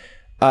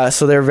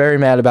 So they're very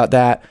mad about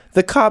that.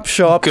 The cops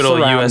show up, good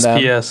old them.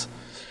 USPS.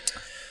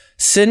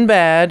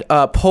 Sinbad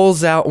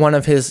pulls out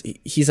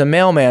he's a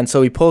mailman,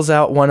 so he pulls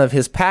out one of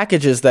his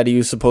packages that he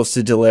was supposed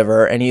to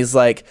deliver, and he's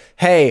like,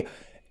 "Hey,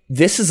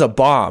 this is a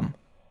bomb.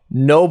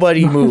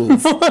 Nobody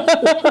move."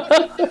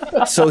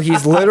 So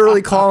he's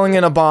literally calling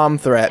in a bomb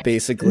threat,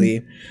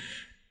 basically,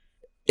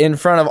 in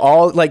front of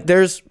all, like,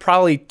 there's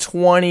probably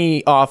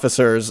 20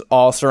 officers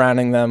all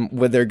surrounding them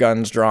with their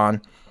guns drawn.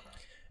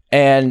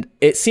 And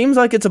it seems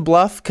like it's a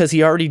bluff because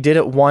he already did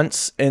it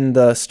once in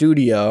the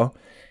studio.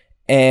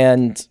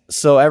 And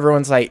so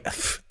everyone's like,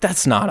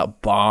 "That's not a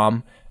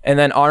bomb." And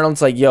then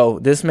Arnold's like, "Yo,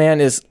 this man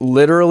is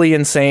literally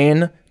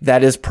insane.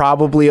 That is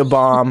probably a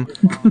bomb.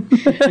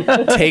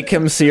 Take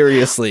him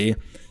seriously."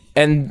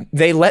 And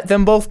they let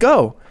them both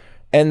go.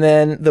 And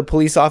then the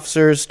police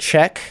officers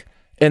check,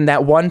 and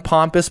that one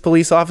pompous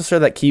police officer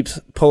that keeps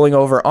pulling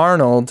over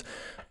Arnold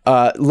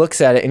looks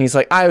at it, and he's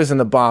like, "I was in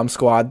the bomb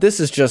squad. This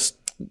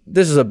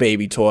is a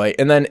baby toy."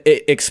 And then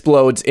it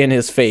explodes in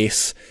his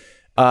face.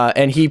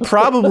 And he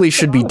probably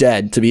should be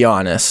dead, to be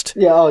honest.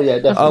 Yeah, oh yeah,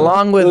 definitely.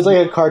 Along with, it was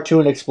like a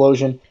cartoon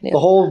explosion. Yeah. The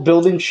whole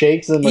building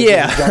shakes and like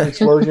a giant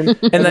explosion.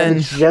 And then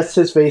just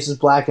his face is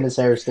black and his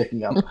hair is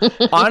sticking up.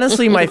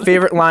 Honestly, my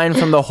favorite line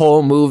from the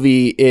whole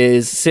movie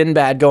is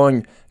Sinbad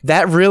going,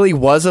 "That really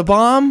was a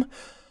bomb?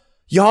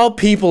 Y'all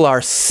people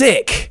are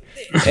sick."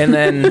 And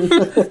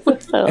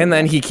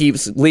then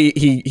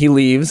he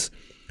leaves.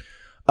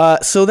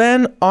 So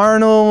then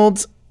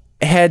Arnold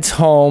heads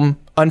home.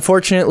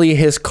 Unfortunately,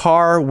 his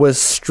car was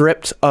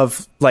stripped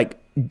of like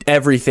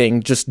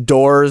everything, just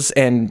doors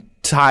and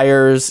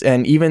tires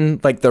and even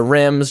like the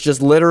rims,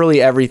 just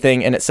literally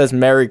everything. And it says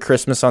 "Merry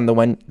Christmas" on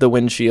the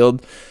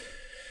windshield.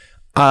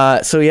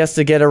 So he has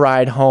to get a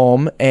ride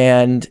home.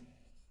 And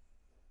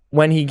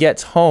when he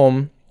gets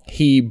home,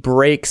 he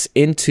breaks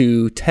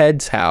into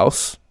Ted's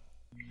house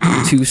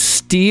to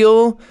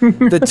steal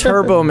the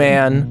Turbo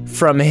Man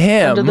from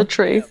him. Under the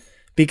tree.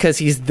 Because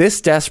he's this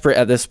desperate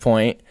at this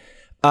point.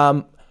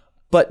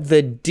 But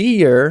the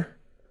deer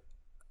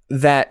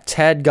that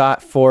Ted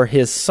got for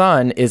his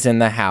son is in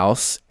the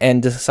house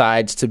and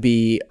decides to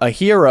be a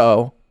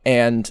hero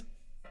and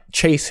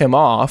chase him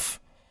off.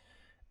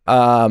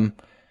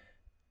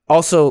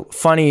 Also,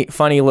 funny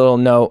little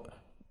note,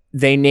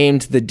 they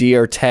named the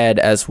deer Ted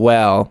as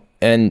well.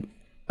 And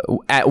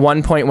at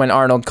one point when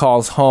Arnold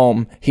calls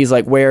home, he's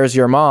like, "Where's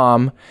your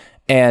mom?"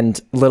 And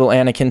little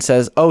Anakin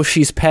says, "Oh,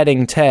 she's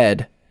petting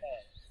Ted."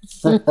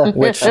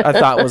 Which I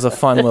thought was a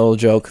fun little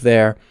joke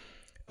there.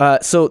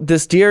 So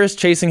this deer is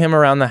chasing him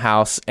around the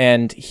house,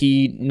 and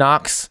he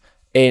knocks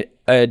a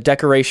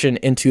decoration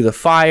into the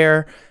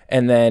fire,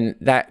 and then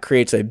that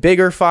creates a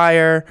bigger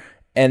fire,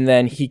 and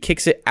then he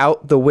kicks it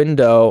out the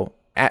window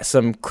at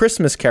some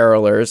Christmas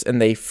carolers, and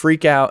they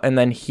freak out, and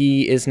then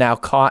he is now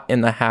caught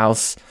in the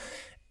house,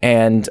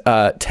 and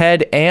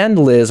Ted and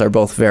Liz are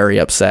both very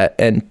upset,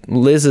 and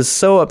Liz is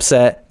so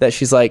upset that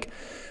she's like,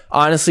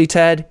 "Honestly,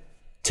 Ted,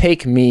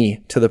 take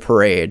me to the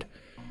parade.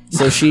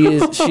 So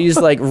she's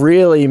like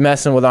really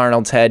messing with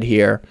Arnold's head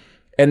here.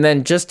 And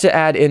then just to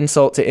add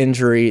insult to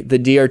injury, the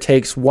deer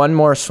takes one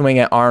more swing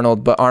at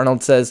Arnold, but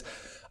Arnold says,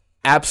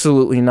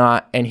 absolutely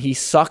not. And he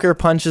sucker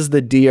punches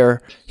the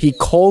deer. He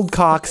cold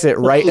cocks it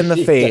right in the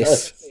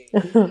face.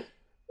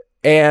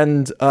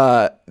 And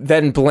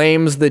then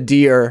blames the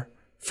deer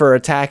for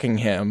attacking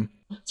him.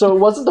 So it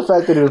wasn't the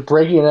fact that he was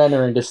breaking and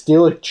entering to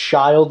steal a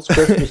child's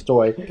Christmas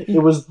toy.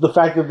 It was the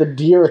fact that the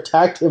deer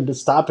attacked him to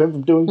stop him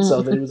from doing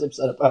so that he was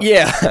upset about.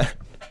 Yeah.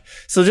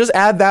 So just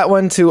add that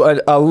one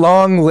to a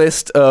long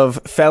list of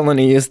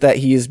felonies that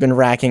he's been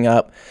racking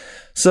up.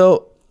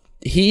 So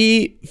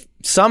he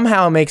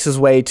somehow makes his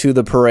way to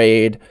the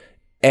parade,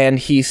 and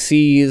he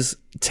sees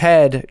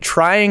Ted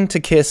trying to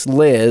kiss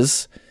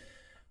Liz,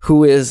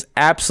 who is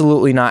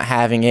absolutely not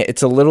having it.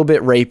 It's a little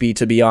bit rapey,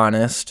 to be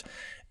honest.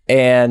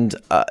 And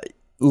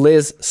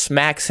Liz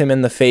smacks him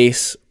in the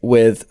face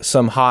with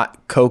some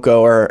hot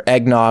cocoa or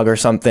eggnog or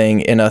something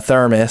in a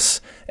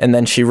thermos, and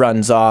then she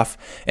runs off.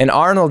 And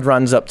Arnold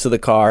runs up to the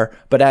car,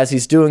 but as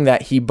he's doing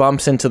that, he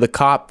bumps into the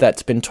cop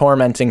that's been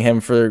tormenting him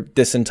for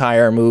this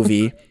entire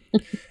movie.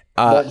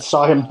 That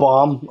saw him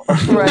bomb.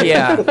 Right.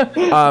 Yeah.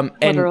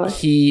 And Literally.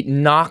 he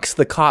knocks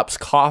the cop's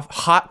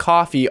hot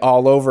coffee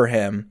all over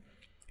him.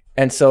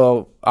 And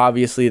so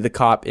obviously the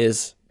cop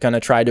is going to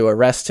try to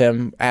arrest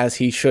him, as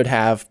he should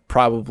have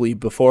probably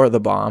before the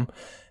bomb.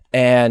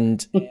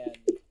 And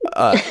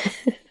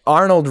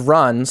Arnold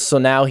runs, so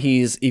now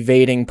he's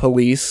evading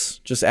police.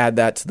 Just add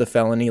that to the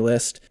felony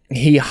list.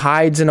 He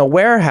hides in a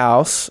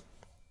warehouse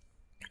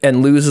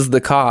and loses the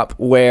cop,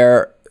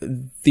 where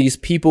these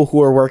people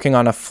who are working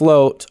on a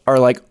float are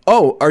like,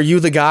 oh, are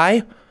you the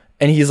guy?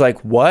 And he's like,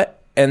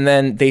 what? And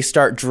then they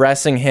start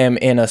dressing him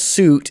in a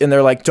suit, and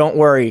they're like, don't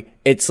worry,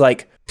 it's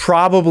like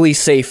probably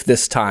safe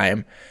this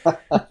time.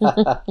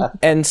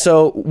 And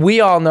so we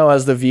all know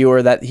as the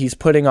viewer that he's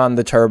putting on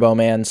the Turbo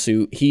Man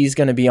suit. He's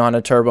going to be on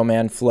a Turbo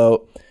Man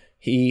float.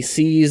 He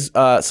sees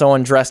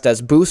someone dressed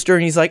as Booster,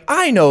 and he's like,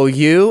 I know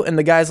you. And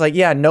the guy's like,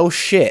 yeah, no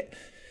shit.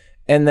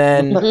 And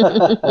then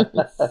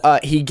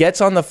he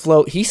gets on the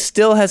float. He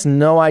still has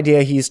no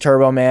idea he's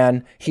Turbo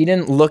Man. He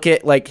didn't look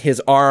at like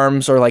his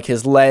arms or like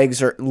his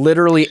legs or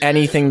literally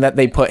anything that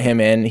they put him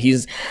in.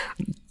 He's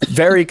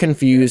very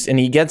confused, and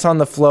he gets on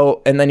the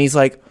float, and then he's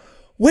like,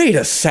 wait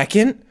a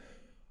second,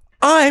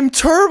 I'm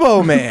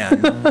Turbo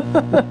Man.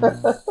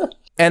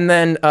 And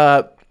then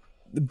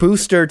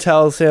Booster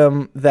tells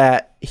him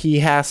that he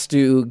has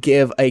to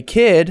give a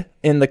kid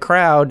in the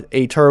crowd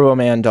a Turbo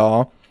Man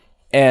doll.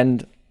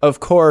 And of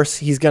course,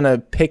 he's going to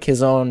pick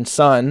his own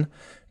son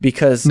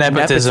because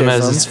Nepotism. Yeah,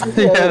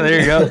 there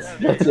you go.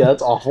 Yeah,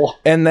 that's awful.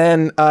 And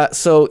then,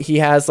 so he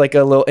has like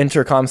a little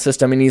intercom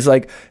system, and he's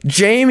like,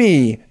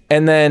 Jamie.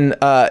 And then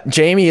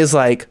Jamie is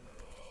like,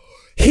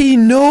 he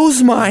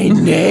knows my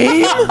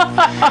name?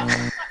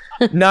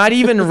 Not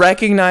even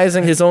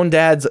recognizing his own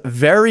dad's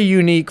very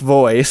unique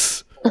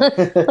voice.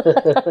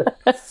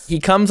 He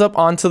comes up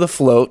onto the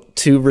float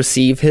to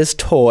receive his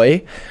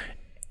toy,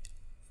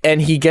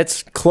 and he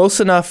gets close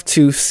enough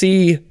to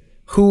see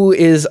who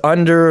is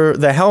under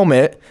the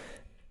helmet,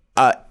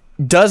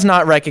 does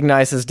not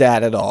recognize his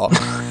dad at all.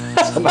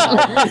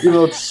 Even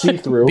though it's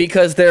see-through.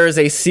 Because there is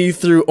a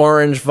see-through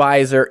orange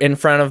visor in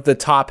front of the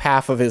top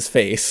half of his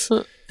face.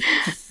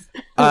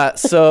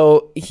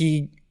 So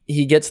he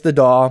gets the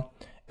doll,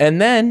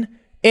 and then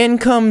in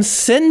comes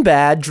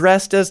Sinbad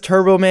dressed as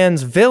Turbo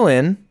Man's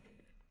villain,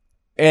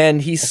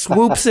 and he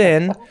swoops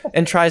in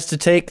and tries to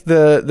take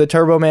the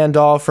Turbo Man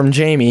doll from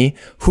Jamie,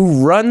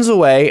 who runs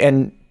away,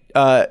 and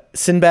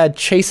Sinbad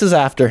chases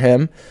after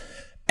him.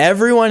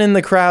 Everyone in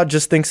the crowd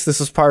just thinks this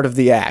is part of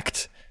the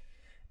act.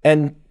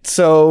 And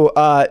so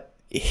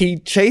he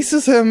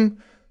chases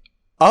him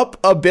up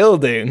a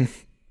building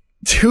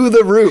to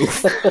the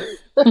roof.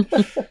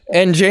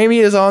 And Jamie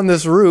is on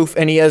this roof,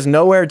 and he has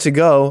nowhere to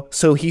go,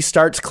 so he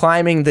starts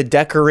climbing the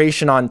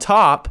decoration on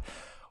top,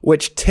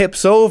 which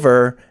tips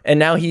over, and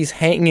now he's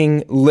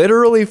hanging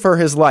literally for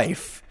his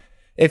life.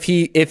 If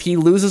he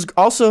loses...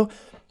 Also,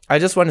 I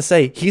just want to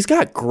say, he's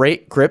got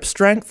great grip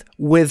strength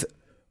with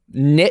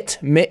knit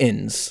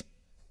mittens.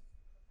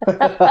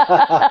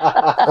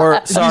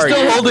 Or sorry,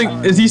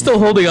 Is he still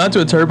holding on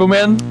to a Turbo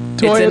Man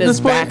toy it's in at his this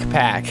point?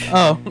 backpack.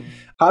 Oh,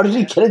 How did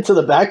he get into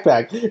the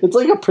backpack? It's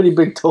like a pretty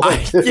big toy.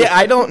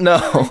 I don't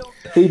know.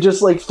 He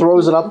just like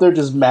throws it up there,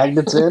 just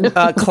magnets in.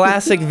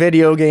 Classic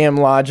video game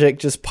logic.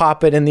 Just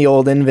pop it in the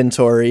old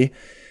inventory.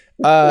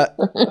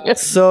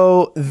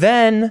 So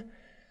then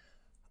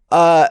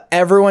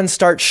everyone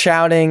starts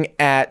shouting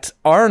at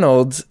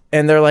Arnold,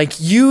 and they're like,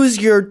 use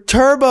your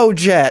turbo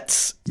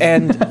jets.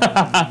 And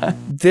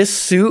this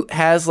suit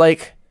has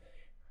like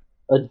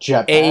A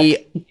jetpack.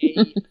 a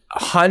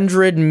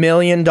 $100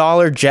 million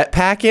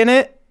jetpack in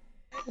it.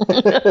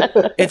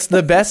 It's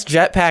the best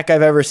jetpack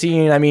I've ever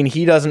seen. I mean,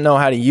 he doesn't know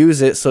how to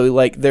use it, so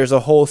like there's a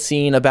whole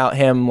scene about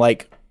him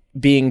like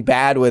being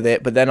bad with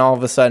it, but then all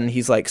of a sudden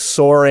he's like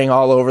soaring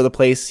all over the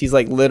place. He's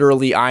like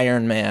literally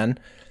Iron Man.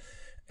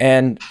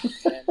 And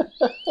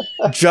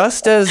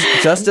just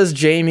as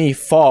Jamie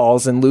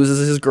falls and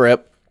loses his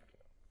grip,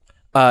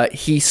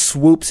 he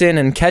swoops in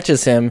and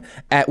catches him,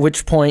 at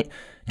which point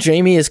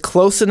Jamie is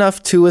close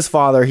enough to his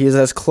father. He is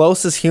as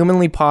close as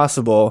humanly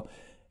possible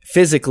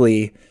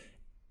physically,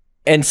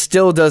 and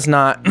still does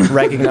not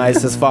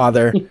recognize his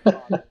father.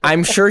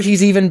 I'm sure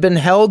he's even been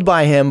held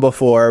by him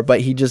before,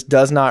 but he just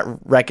does not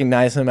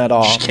recognize him at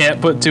all.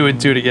 Can't put two and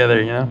two together,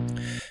 you know?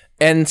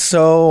 And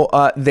so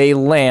they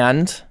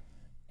land,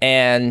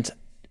 and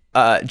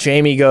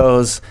Jamie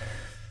goes,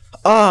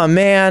 "Oh,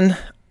 man,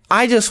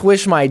 I just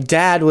wish my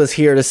dad was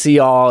here to see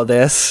all of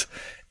this."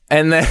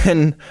 And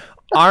then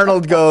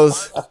Arnold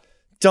goes,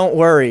 "Don't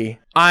worry,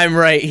 I'm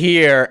right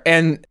here."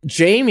 And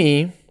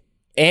Jamie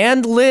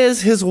and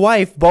Liz, his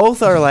wife,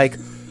 both are like,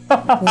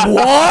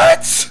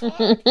 "What?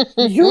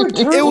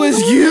 It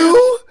was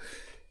you?"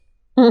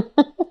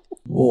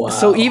 Wow.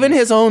 So even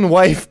his own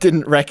wife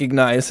didn't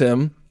recognize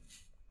him.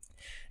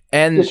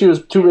 And She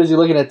was too busy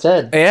looking at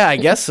Ted. yeah, I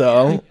guess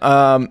so.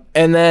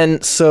 And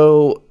then,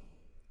 so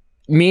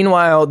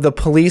meanwhile, the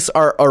police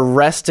are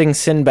arresting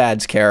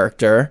Sinbad's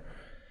character.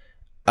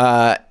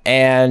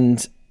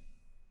 And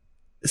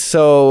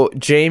so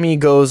Jamie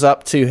goes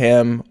up to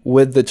him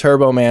with the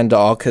Turbo Man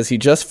doll because he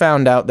just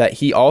found out that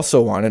he also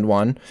wanted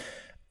one.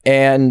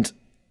 And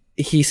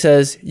he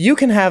says, "You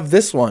can have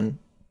this one."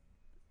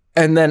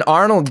 And then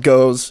Arnold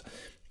goes,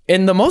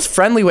 in the most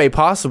friendly way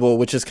possible,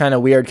 which is kind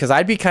of weird because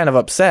I'd be kind of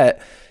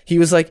upset. He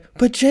was like,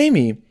 "But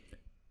Jamie,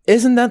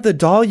 isn't that the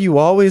doll you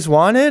always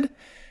wanted?"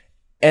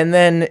 And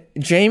then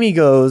Jamie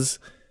goes,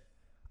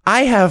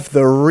 "I have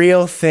the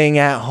real thing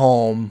at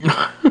home."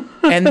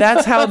 And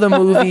that's how the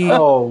movie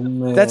Oh,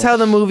 man. that's how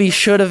the movie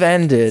should have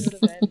ended.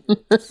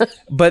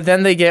 But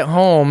then they get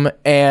home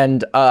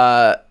and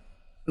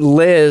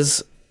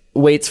Liz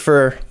waits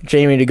for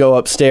Jamie to go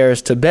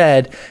upstairs to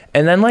bed,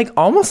 and then like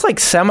almost like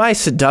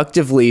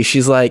semi-seductively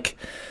she's like,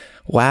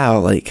 "Wow,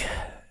 like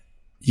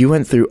you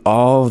went through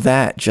all of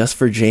that just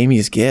for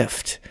Jamie's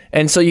gift."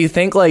 And so you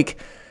think like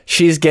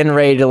she's getting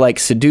ready to like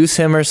seduce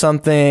him or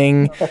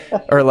something,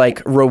 or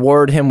like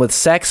reward him with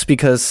sex,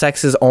 because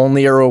sex is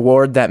only a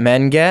reward that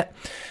men get.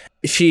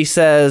 She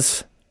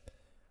says,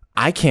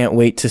 "I can't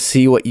wait to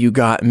see what you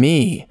got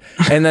me."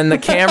 And then the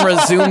camera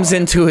zooms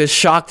into his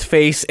shocked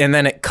face, and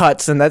then it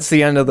cuts, and that's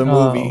the end of the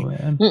movie. Oh,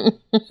 man.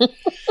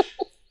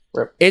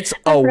 It's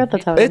forgot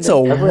that's how it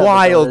a ended.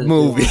 wild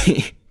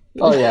movie.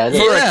 Oh, yeah. it is.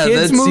 Yeah,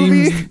 kid's that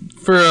movie? seems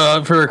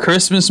for a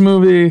Christmas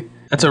movie.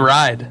 That's a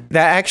ride.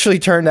 That actually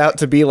turned out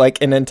to be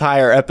like an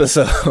entire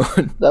episode.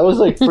 That was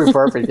like pretty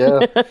perfect, yeah.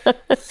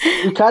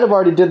 We kind of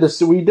already did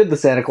this. We did the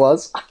Santa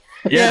Claus.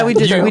 Yeah, we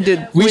did.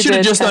 We should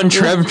have did, just done actually.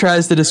 Trev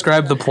tries to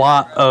describe the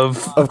plot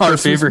of our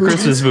Christmas favorite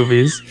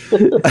movies?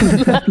 Christmas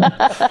movies.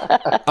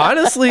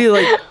 Honestly,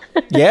 like,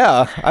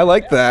 yeah, I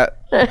like that.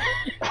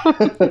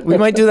 We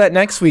might do that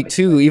next week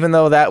too, even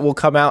though that will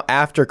come out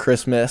after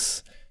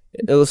Christmas.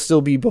 It'll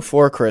still be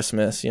before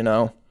Christmas, you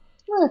know.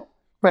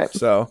 Right.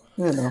 So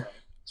You know,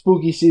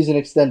 spooky season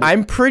extended.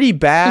 I'm pretty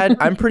bad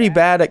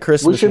at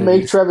Christmas. We should make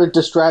movies. Trevor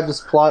describe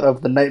this plot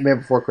of The Nightmare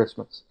Before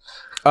Christmas.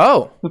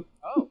 Oh.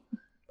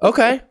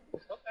 Okay.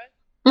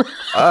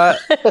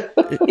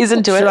 He's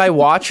into Should it. I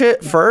watch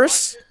it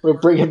first? We're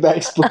bringing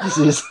back spooky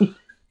season.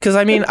 Because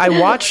I mean, I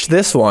watched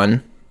this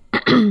one.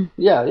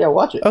 Yeah,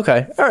 watch it.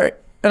 Okay, all right,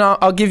 and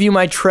I'll give you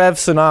my Trev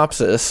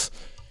synopsis.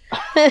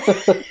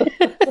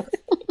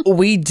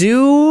 We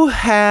do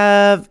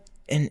have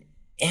an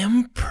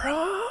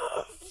improv.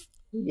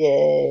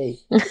 Yay.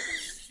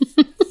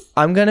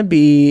 I'm gonna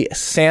be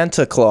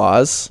Santa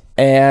Claus,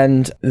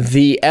 and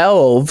the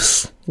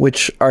elves,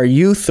 which are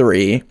you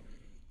three,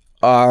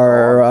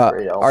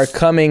 are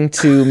coming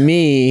to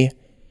me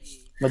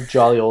I'm a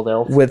jolly old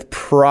elf. with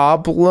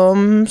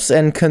problems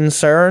and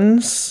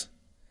concerns.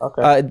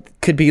 Okay. It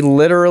could be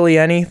literally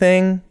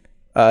anything.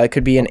 It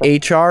could be an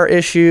HR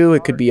issue.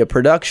 It could be a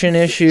production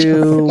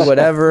issue.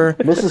 Whatever.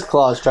 Mrs.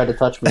 Claus tried to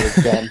touch me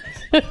again.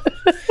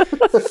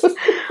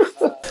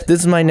 This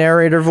is my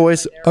narrator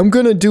voice. I'm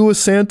gonna do a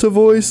Santa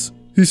voice.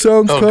 He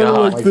sounds Oh, kind of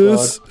God. like Oh, my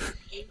this.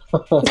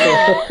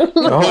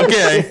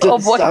 Okay. Oh,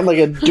 boy. Sound like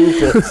a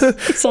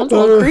doofus. Sounds a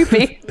little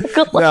creepy.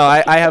 No,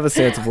 I have a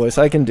Santa voice.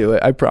 I can do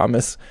it. I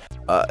promise.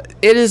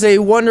 It is a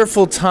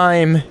wonderful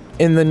time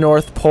in the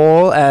North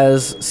Pole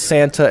as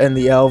Santa and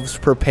the elves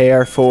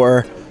prepare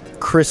for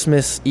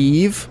Christmas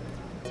Eve,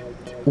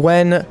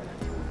 when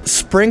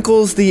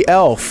Sprinkles the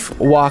elf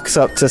walks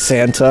up to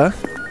Santa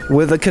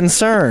with a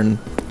concern.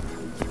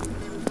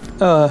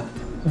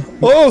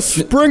 Oh,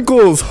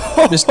 Sprinkles!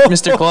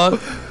 Mr. Claus.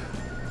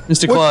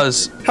 Mr.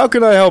 Claus, How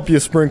can I help you,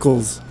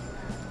 Sprinkles?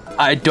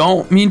 I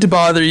don't mean to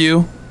bother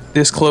you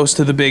this close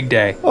to the big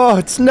day, Oh,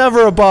 it's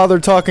never a bother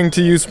talking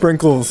to you,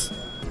 Sprinkles.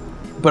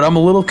 but I'm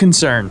a little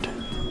concerned.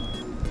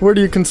 What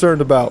are you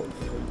concerned about?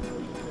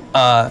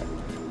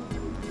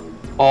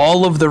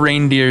 All of the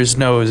reindeer's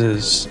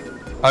noses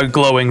are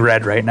glowing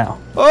red right now.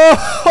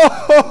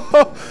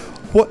 Oh,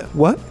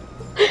 what?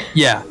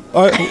 Yeah.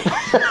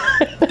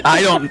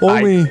 I don't.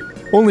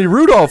 Only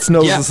Rudolph's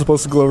nose Yeah. is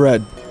supposed to glow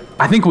red.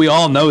 I think we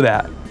all know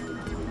that.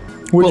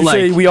 Would Well, you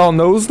say like- we all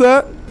knows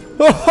that?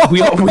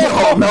 We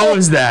all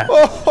knows that.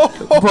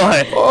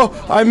 But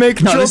Oh, I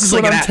make No, this jokes is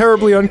when like an I'm a-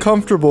 terribly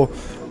uncomfortable.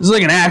 this is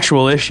like an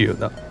actual issue,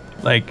 though.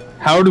 Like,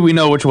 how do we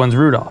know which one's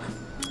Rudolph?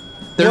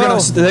 Well-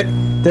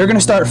 They're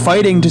gonna start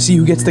fighting to see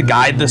who gets to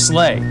guide the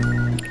sleigh.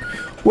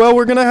 Well,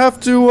 we're gonna have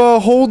to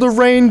hold the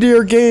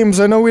reindeer games.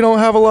 I know we don't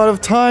have a lot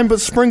of time,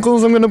 but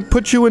Sprinkles, I'm gonna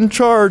put you in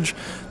charge.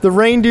 The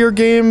reindeer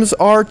games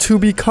are to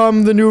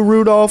become the new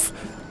Rudolph.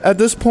 At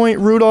this point,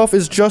 Rudolph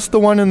is just the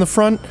one in the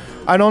front.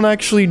 I don't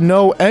actually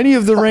know any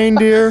of the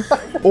reindeer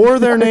or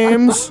their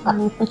names.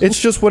 It's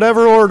just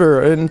whatever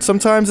order, and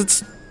sometimes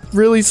it's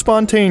really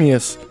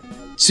spontaneous.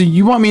 So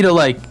you want me to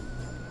like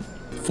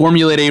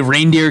formulate a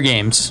reindeer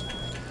games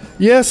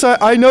Yes,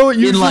 I know it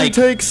usually like,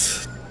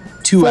 takes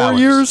 2 4 hours?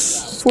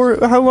 years.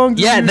 For how long?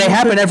 does it Yeah, they usually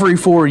happen take? every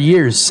 4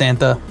 years,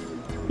 Santa.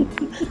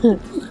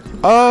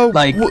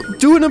 like-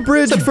 Do an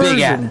abridged It's a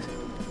version.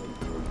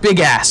 big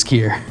ask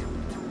here.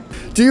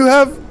 Do you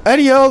have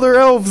any other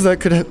elves that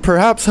could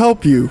perhaps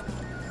help you?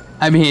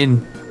 I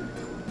mean,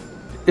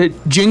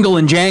 Jingle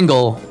and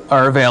Jangle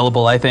are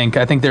available. I think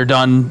they're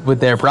done with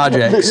their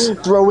projects.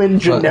 Throw in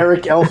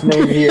generic elf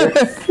name here.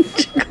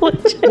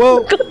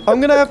 Well,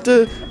 I'm gonna have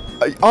to.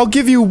 I'll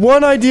give you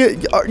one idea.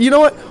 You know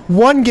what?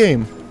 One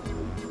game.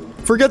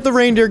 Forget the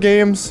reindeer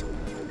games.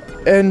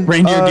 And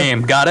Reindeer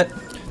game, got it?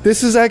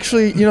 This is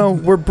actually,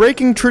 we're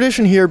breaking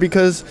tradition here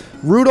because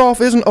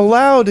Rudolph isn't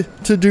allowed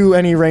to do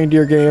any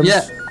reindeer games.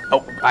 Yeah.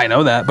 Oh, I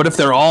know that. But if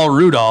they're all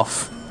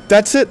Rudolph,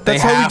 That's it. they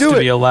That's how we have do to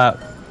be it. allowed.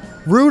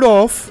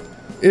 Rudolph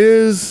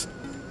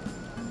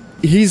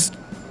he's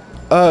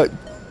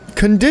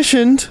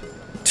conditioned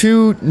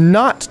to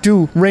not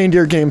do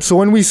reindeer games. So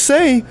when we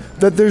say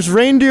that there's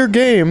reindeer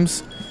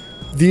games,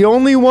 the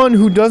only one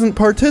who doesn't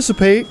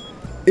participate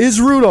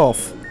is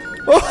Rudolph.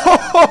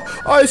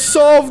 Oh, I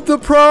solved the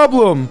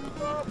problem.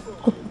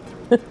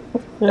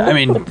 I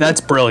mean,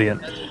 that's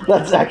brilliant.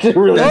 That's actually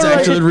really That's All right.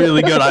 actually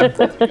really good. I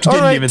didn't All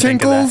right, even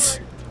think of that. Tinkles.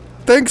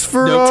 Thanks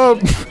for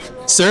Nope.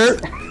 Sir,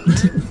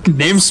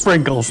 name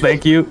Sprinkles,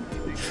 thank you.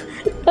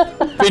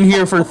 Been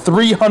here for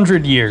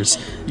 300 years.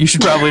 You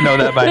should probably know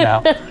that by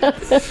now.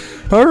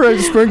 All right,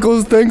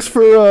 Sprinkles. Thanks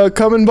for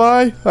coming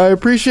by. I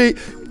appreciate.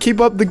 Keep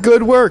up the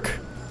good work.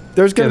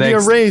 There's gonna Yeah, be a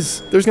thanks.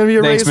 raise. There's gonna be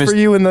a Thanks, raise for Mr.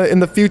 you in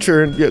the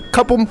future, and a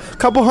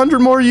couple hundred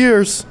more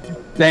years.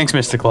 Thanks,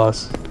 Mr.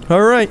 Claus.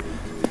 All right.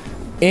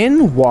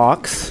 In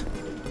walks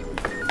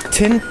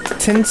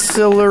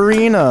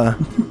Tinsellerina.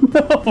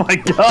 Oh my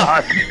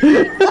god.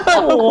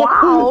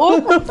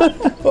 Wow.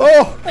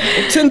 Oh,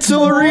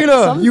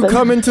 Tinsellerina, you Something.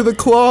 come into the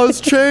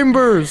Claus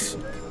chambers.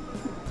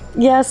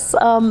 Yes,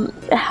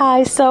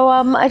 hi. So,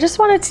 I just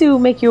wanted to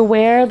make you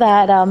aware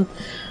that,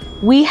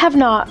 we have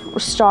not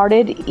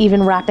started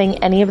even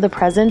wrapping any of the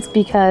presents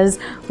because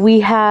we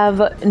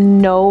have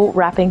no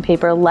wrapping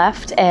paper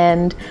left,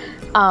 and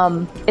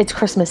it's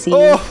Christmas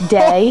Eve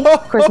day,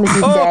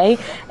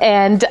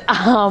 and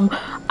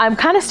I'm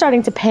kind of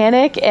starting to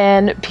panic,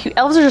 and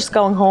elves are just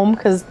going home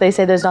because they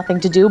say there's nothing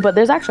to do, but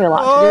there's actually a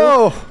lot to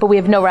Oh. do, but we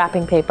have no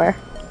wrapping paper.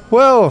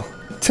 Well,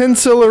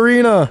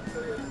 Tinsellerina,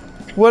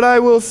 what I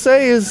will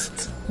say is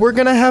we're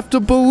gonna have to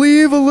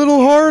believe a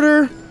little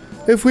harder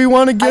if we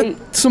want to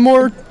get some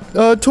more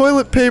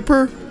toilet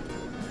paper.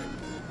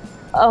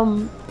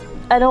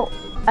 I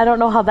don't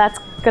know how that's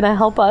gonna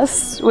help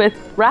us with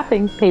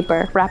wrapping,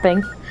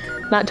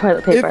 not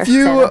toilet paper. If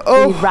you, Santa.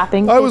 We need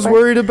wrapping I was paper?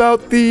 worried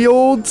about the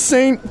old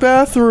Saint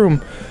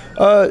bathroom.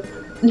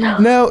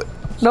 Now,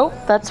 Nope,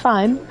 that's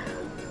fine.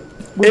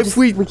 if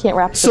we can't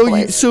wrap so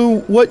toys. so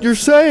what you're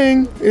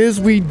saying is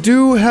we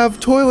do have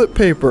toilet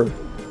paper.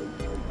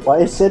 Why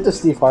is Santa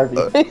Steve Harvey?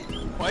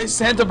 Why is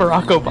Santa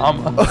Barack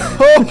Obama?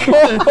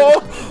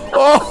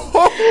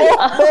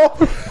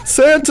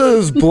 Santa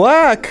is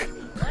black.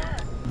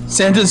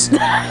 Santa's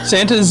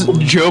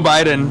Joe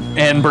Biden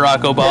and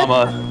Barack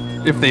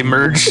Obama if they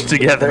merge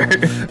together.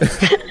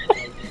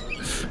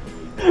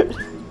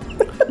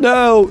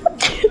 Now,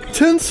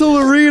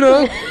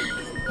 Tinsellerina,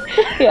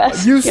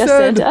 yes, you yes,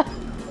 said- Santa.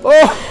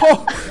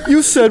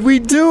 you said we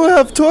do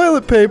have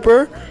toilet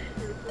paper.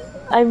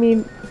 I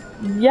mean,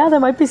 yeah, there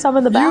might be some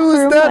in the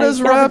bathroom. Use that I as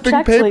haven't wrapping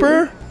checked paper,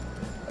 lately.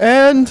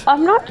 and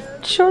I'm not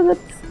sure that's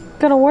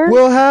gonna work.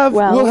 we'll have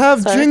Well,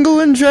 sorry. Jingle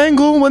and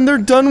Jangle when they're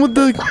done with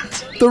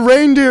the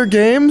reindeer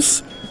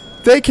games.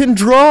 They can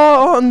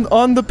draw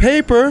on the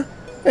paper,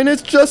 and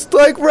it's just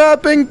like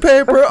wrapping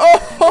paper.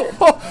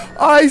 Oh,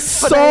 I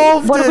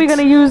solved What it. are we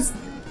gonna use?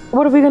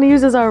 What are we gonna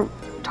use as our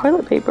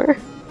toilet paper?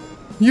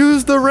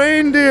 Use the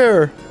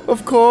reindeer,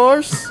 of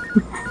course.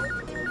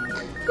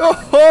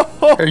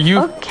 Are you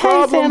Okay,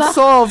 Problem Santa.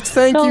 solved.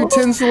 Thank you, No.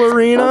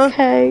 Tinsellerina.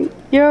 Okay,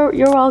 you're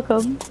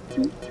welcome.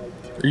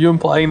 are you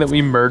implying that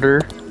we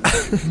murder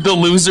the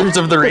losers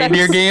of the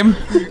reindeer game?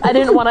 I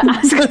didn't want to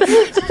ask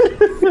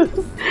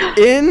that.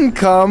 In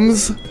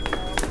comes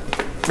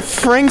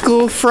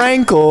Frankle,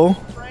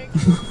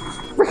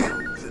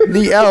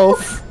 the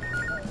elf.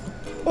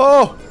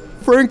 Oh,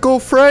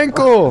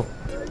 Frankle.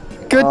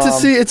 Good to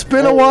see. It's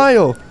been a hey.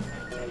 while.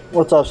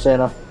 What's up,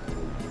 Santa?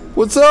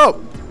 What's up?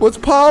 What's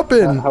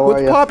poppin'? How are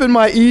What's ya? poppin',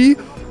 my E?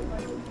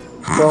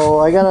 So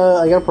I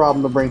got a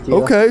problem to bring to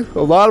you. Okay,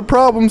 a lot of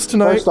problems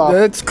tonight. First off,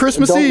 It's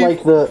Christmas don't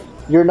Eve. like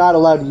you're not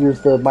allowed to use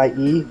the my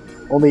E.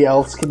 Only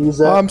elves can use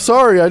that. I'm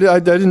sorry, I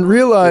didn't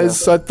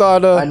realize. I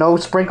thought, I know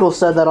Sprinkle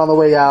said that on the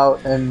way out,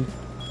 and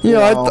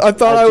I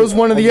thought I was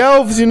one of the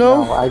elves, you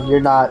know? no, you're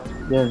not.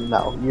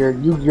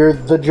 You're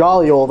the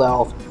jolly old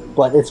elf,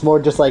 but it's more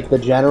just like the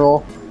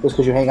general, just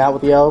because you hang out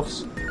with the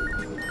elves.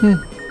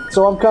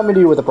 So I'm coming to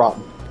you with a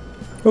problem.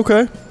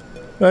 Okay.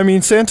 I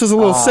mean, Santa's a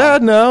little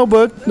sad now,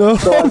 but no.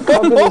 So I've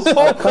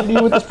come to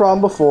you with this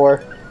problem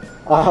before.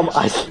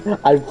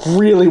 I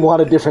really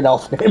want a different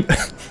elf name.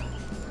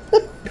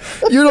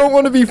 You don't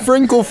want to be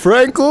Frinkle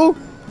Frankle?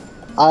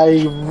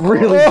 I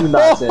really do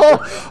not, Santa.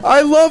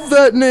 I love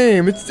that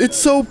name. It's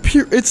so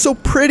pure. It's so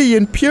pretty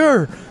and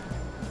pure.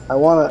 I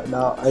want to.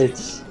 No,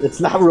 it's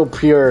not real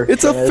pure.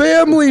 It's a Santa.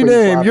 family It's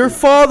pretty name. sloppy. Your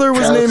father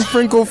was named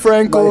Frinkle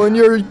Frankle, and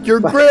your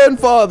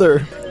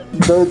grandfather.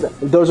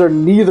 Those are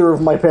neither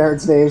of my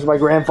parents' names, my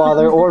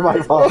grandfather or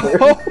my father.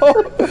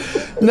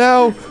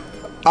 Now,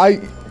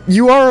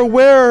 you are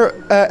aware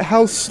at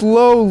how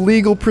slow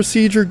legal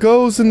procedure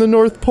goes in the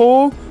North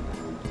Pole?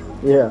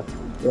 Yeah.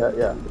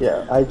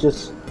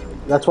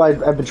 That's why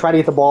I've been trying to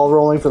get the ball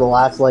rolling for the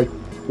last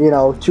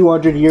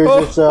 200 years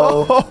or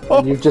so,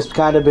 and you've just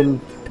kind of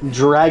been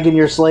dragging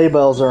your sleigh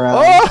bells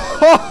around.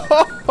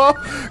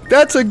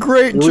 That's a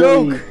great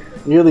joke.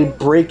 Really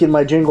breaking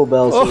my jingle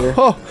bells here.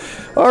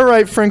 All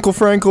right, Frinkle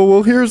Frankle.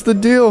 Well, here's the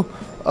deal.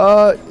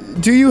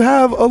 Do you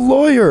have a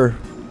lawyer?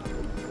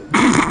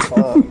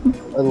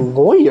 A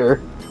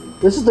lawyer?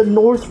 This is the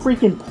North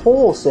freaking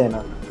Pole,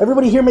 Santa.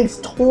 Everybody here makes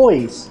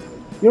toys.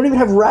 You don't even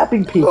have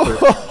wrapping paper.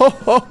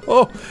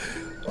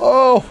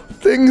 Oh,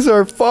 things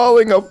are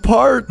falling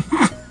apart.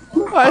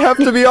 I have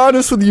to be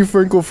honest with you,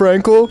 Frinkle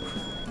Frankle.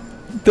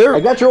 I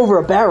got you over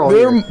a barrel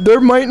here. There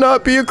might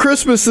not be a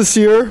Christmas this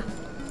year.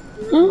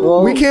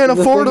 Well, We can't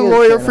the afford a thing is,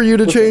 lawyer Santa, for you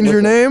to change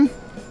your listen. name.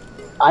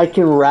 I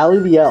can rally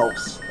the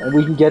elves, and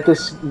we can get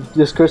this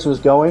Christmas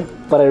going,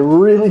 but I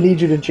really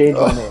need you to change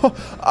my name.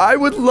 I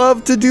would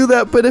love to do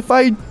that, but if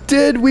I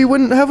did, we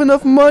wouldn't have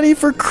enough money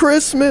for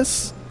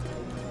Christmas.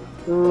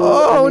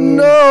 Oh, I mean,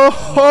 no.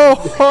 Ho,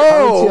 Currency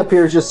ho. up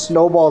here is just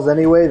snowballs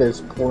anyway.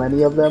 There's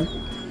plenty of them.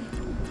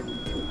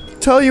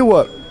 Tell you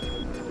what.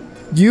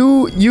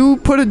 You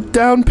put a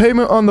down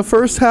payment on the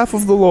first half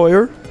of the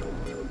lawyer.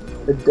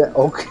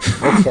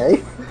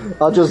 Okay.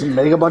 I'll just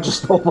make a bunch of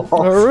snowballs.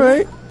 All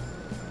right.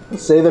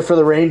 Say they're for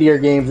the reindeer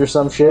games or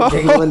some shit.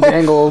 Jingle and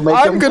dangle.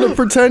 I'm going to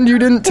pretend you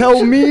didn't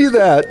tell me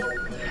that.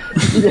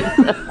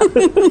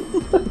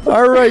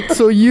 All right,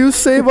 so you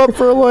save up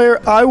for a lawyer.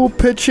 I will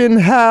pitch in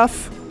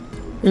half,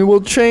 and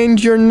we'll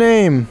change your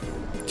name.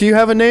 Do you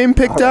have a name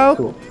picked out?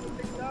 Cool.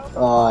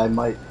 I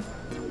might.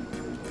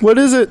 What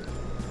is it?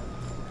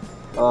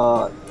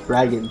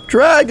 Dragon.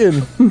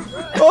 Dragon.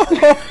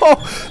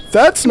 Oh,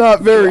 that's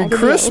not very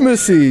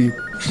Christmassy.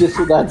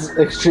 That's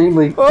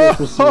extremely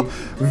Christmassy.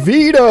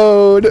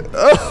 Vetoed. You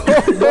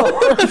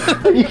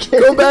can't-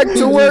 Go back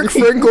to work,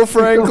 Frinkle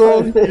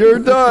Frankle. You're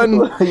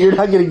done. You're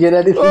not gonna get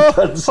anything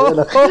done,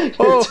 Santa.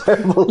 You're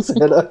terrible,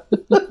 Santa.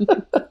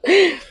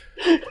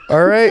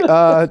 All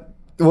right.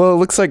 Well, it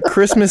looks like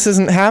Christmas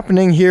isn't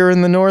happening here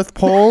in the North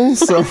Pole,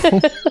 so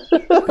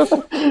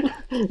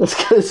That's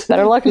 'cause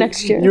Better luck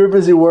next year. you were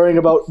busy worrying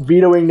about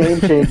vetoing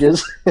name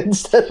changes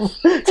instead of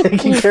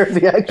taking care of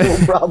the actual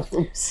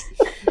problems.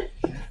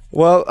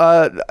 well,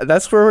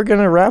 that's where we're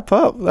gonna wrap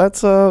up.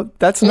 That's an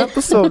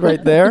episode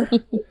right there.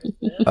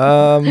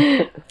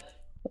 I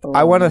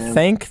want to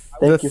thank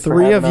the you for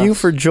three of having you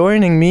us. for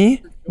joining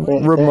me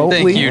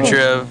remotely. Thank you,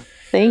 Trev.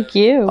 Thank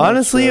you.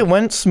 Honestly, it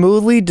went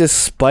smoothly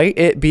despite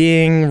it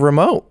being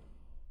remote.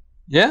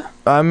 Yeah.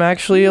 I'm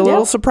actually a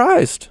little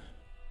surprised.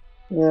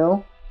 You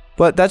know,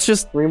 But that's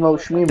just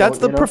remote schmemote. that's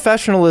the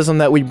professionalism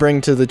that we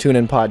bring to the Tune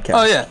In podcast.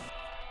 Oh yeah.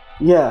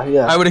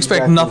 Yeah. I would expect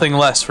exactly. nothing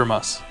less from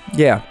us.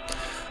 Yeah.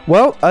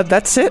 Well,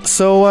 that's it.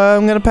 So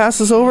I'm going to pass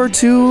this over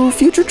to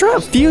Future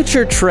Trev.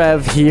 Future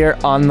Trev here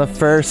on the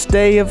first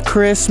day of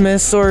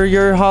Christmas or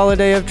your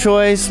holiday of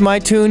choice. My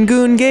Toon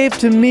Goon gave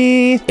to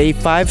me a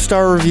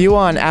 5-star review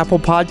on Apple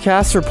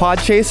Podcasts or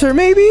Podchaser,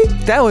 maybe?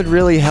 That would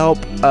really help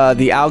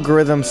the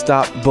algorithm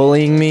stop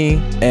bullying me,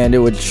 and it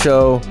would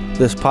show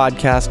this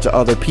podcast to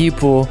other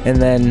people,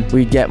 and then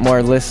we'd get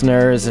more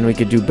listeners and we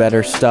could do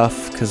better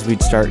stuff because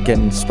we'd start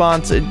getting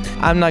sponsored.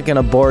 I'm not going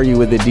to bore you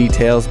with the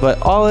details, but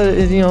all it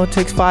is, it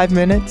takes 5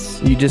 minutes.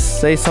 You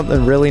just say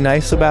something really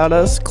nice about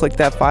us, click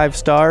that 5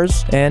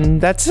 stars, and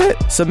that's it.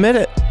 Submit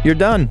it. You're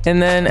done. And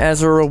then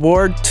as a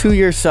reward to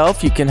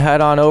yourself, you can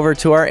head on over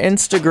to our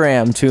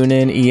Instagram,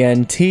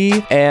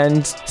 TuneInENT,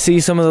 and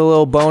see some of the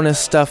little bonus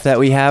stuff that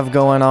we have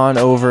going on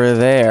over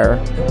there.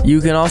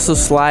 You can also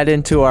slide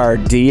into our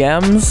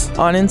DMs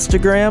on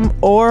Instagram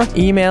or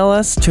email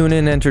us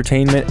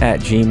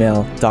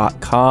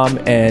tuneinentertainment@gmail.com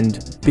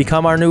and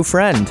become our new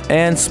friend.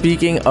 And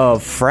speaking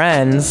of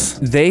friends,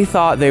 they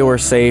thought they were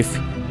safe,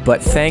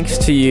 but thanks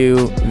to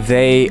you,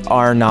 they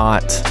are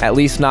not. At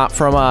least not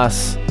from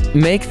us.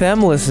 Make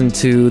them listen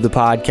to the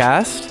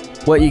podcast.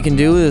 what you can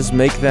do is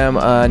make them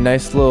a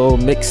nice little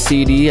mix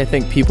CD. I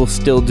think people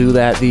still do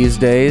that these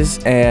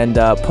days. And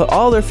put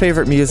all their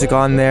favorite music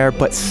on there,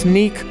 but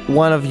sneak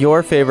one of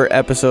your favorite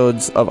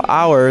episodes of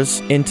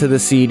ours into the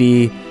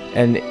CD.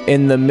 And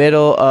in the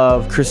middle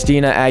of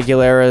Christina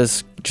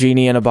Aguilera's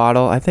Genie in a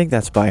Bottle, I think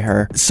that's by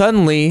her,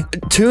 suddenly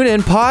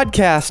TuneIn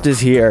Podcast is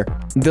here.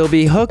 They'll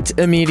be hooked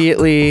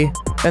immediately,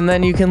 and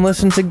then you can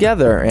listen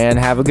together and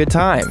have a good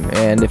time.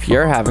 And if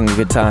you're having a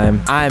good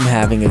time, I'm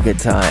having a good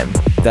time.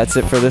 That's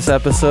it for this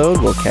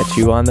episode. We'll catch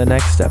you on the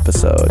next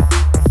episode.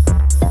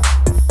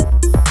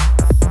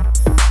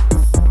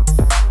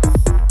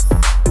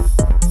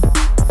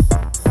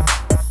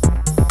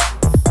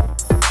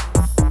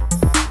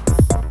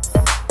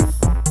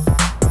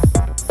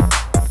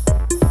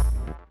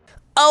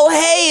 Oh,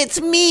 hey,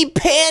 it's me,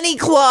 Panty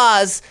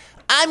Claus.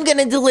 I'm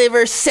gonna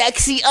deliver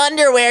sexy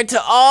underwear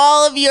to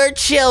all of your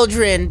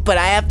children, but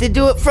I have to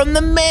do it from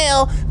the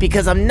mail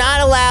because I'm not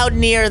allowed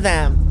near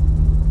them.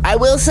 I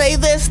will say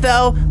this,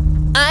 though.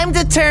 I'm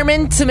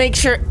determined to make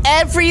sure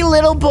every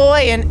little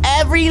boy and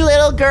every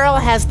little girl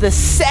has the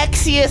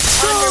sexiest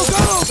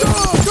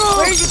underwear. Go!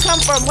 Where did you come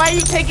from? Why are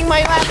you taking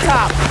my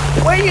laptop?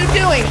 What are you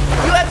doing?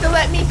 You have to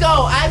let me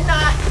go. I'm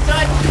not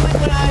done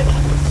doing what I'm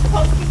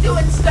supposed to be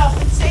doing stuff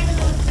and saving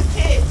the